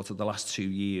for sort of the last 2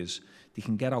 years. They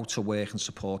can get out to work and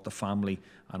support the family.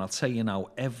 And I'll tell you now,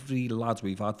 every lad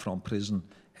we've had from prison,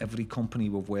 every company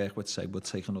we've worked with said we'll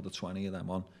take another 20 of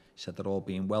them on. Said they're all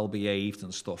being well behaved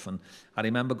and stuff. And I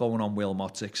remember going on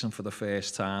Wilmot Dixon for the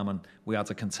first time, and we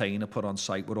had a container put on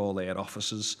site with all their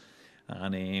officers.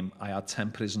 And I had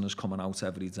 10 prisoners coming out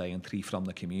every day and 3 from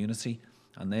the community.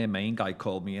 And their main guy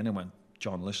called me in and went,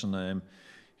 John, listen,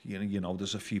 you know,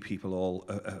 there's a few people all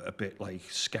a bit like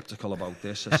sceptical about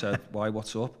this. I said, why,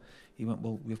 what's up? He went,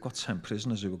 well, we've got 10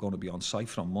 prisoners who are going to be on site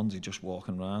from Monday just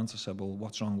walking around. I said, well,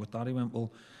 what's wrong with that? He went,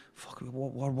 well, fuck,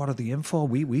 what are they in for?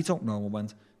 We don't know. I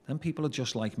went, them people are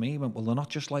just like me. He went, well, they're not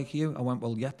just like you. I went,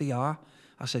 well, yeah, they are.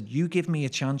 I said, you give me a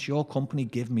chance, your company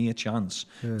give me a chance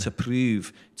to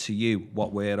prove to you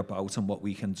what we're about and what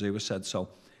we can do. I said, so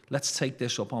let's take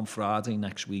this up on Friday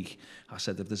next week. I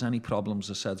said, if there's any problems,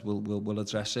 I said, we'll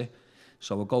address it.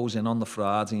 So it goes in on the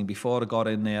Friday, and before I got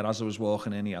in there, as I was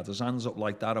walking in, he had his hands up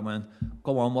like that. I went,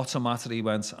 go on, what's the matter? He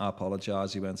went, I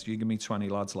apologise. He went, you give me 20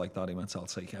 lads like that. He went, I'll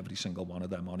take every single one of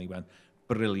them on. He went,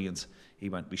 brilliant. He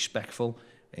went, respectful,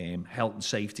 health and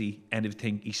safety,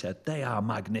 anything. He said, they are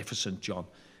magnificent, John.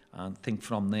 And I think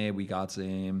from there we got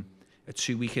a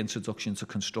 2-week introduction to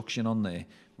construction on there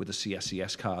with a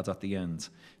CSCS card at the end.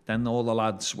 Then all the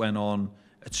lads went on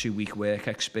a 2-week work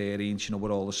experience, you know,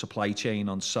 with all the supply chain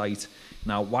on site.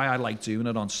 Now, why I like doing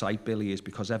it on site, Billy, is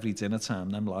because every dinner time,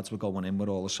 them lads were going in with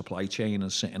all the supply chain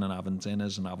and sitting and having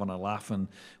dinners and having a laugh. And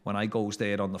when I goes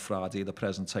there on the Friday, the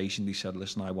presentation, they said,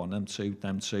 listen, I want them too.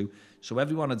 So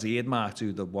everyone adhered, Mark,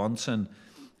 to the want. And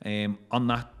On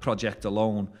that project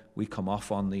alone, we come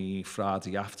off on the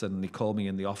Friday after, and he called me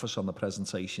in the office on the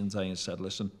presentation day and said,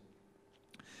 listen,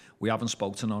 we haven't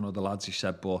spoken to none of the lads, he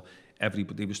said, but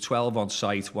everybody, there was 12 on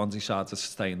site. One decided to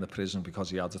stay in the prison because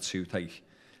he had a toothache,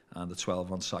 and the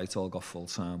 12 on site all got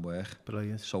full-time work.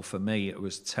 Brilliant. So for me, it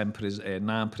was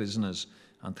 9 prisoners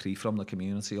and 3 from the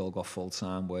community all got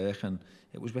full-time work, and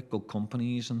it was with good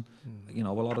companies, and you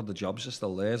know, a lot of the jobs are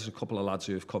still there. There's a couple of lads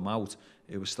who have come out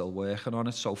who are still working on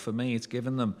it. So for me, it's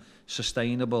giving them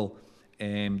sustainable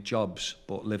jobs,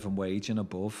 but living wage and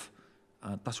above.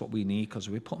 That's what we need, because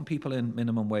if we're putting people in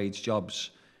minimum wage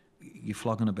jobs, you're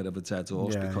flogging a bit of a dead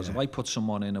horse, because if I put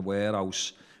someone in a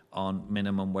warehouse on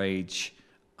minimum wage,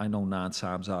 I know 9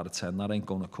 times out of 10 that ain't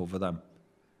going to cover them.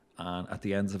 And at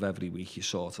the end of every week, you're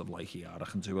sort of like, yeah, I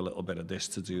can do a little bit of this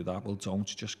to do that. Well, don't.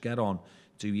 Just get on,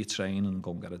 do your training, and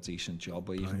go and get a decent job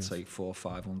where you can take 400 or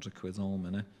 500 quid home,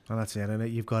 innit? And that's it,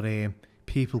 innit? You've got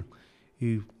people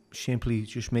who simply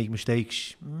just make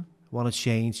mistakes, want to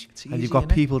change. Easy, and you've got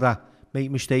people that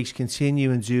make mistakes, continue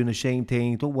and doing the same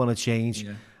thing, don't want to change,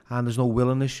 and there's no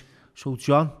willingness. So,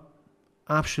 John,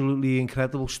 absolutely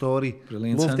incredible story.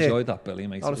 Brilliant. Loved enjoyed that, Billy,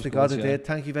 mate. Honestly, God, I did.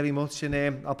 Thank you very much.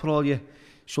 And I'll put all your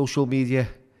social media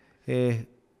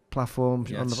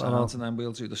platforms on the sounds, and then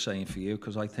we'll do the same for you,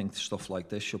 because I think stuff like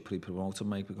this should be promoted,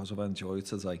 mate, because I've enjoyed it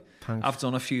today. Thanks. I've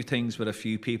done a few things with a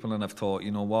few people, and I've thought,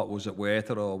 you know what, was it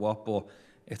worth it or what? But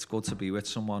it's good to be with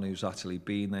someone who's actually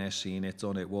been there, seen it,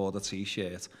 done it, wore the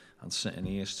t-shirt, and sitting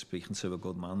here speaking to a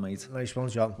good man, mate. Nice one,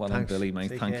 John. Well done, Billy,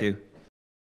 mate. Thank you.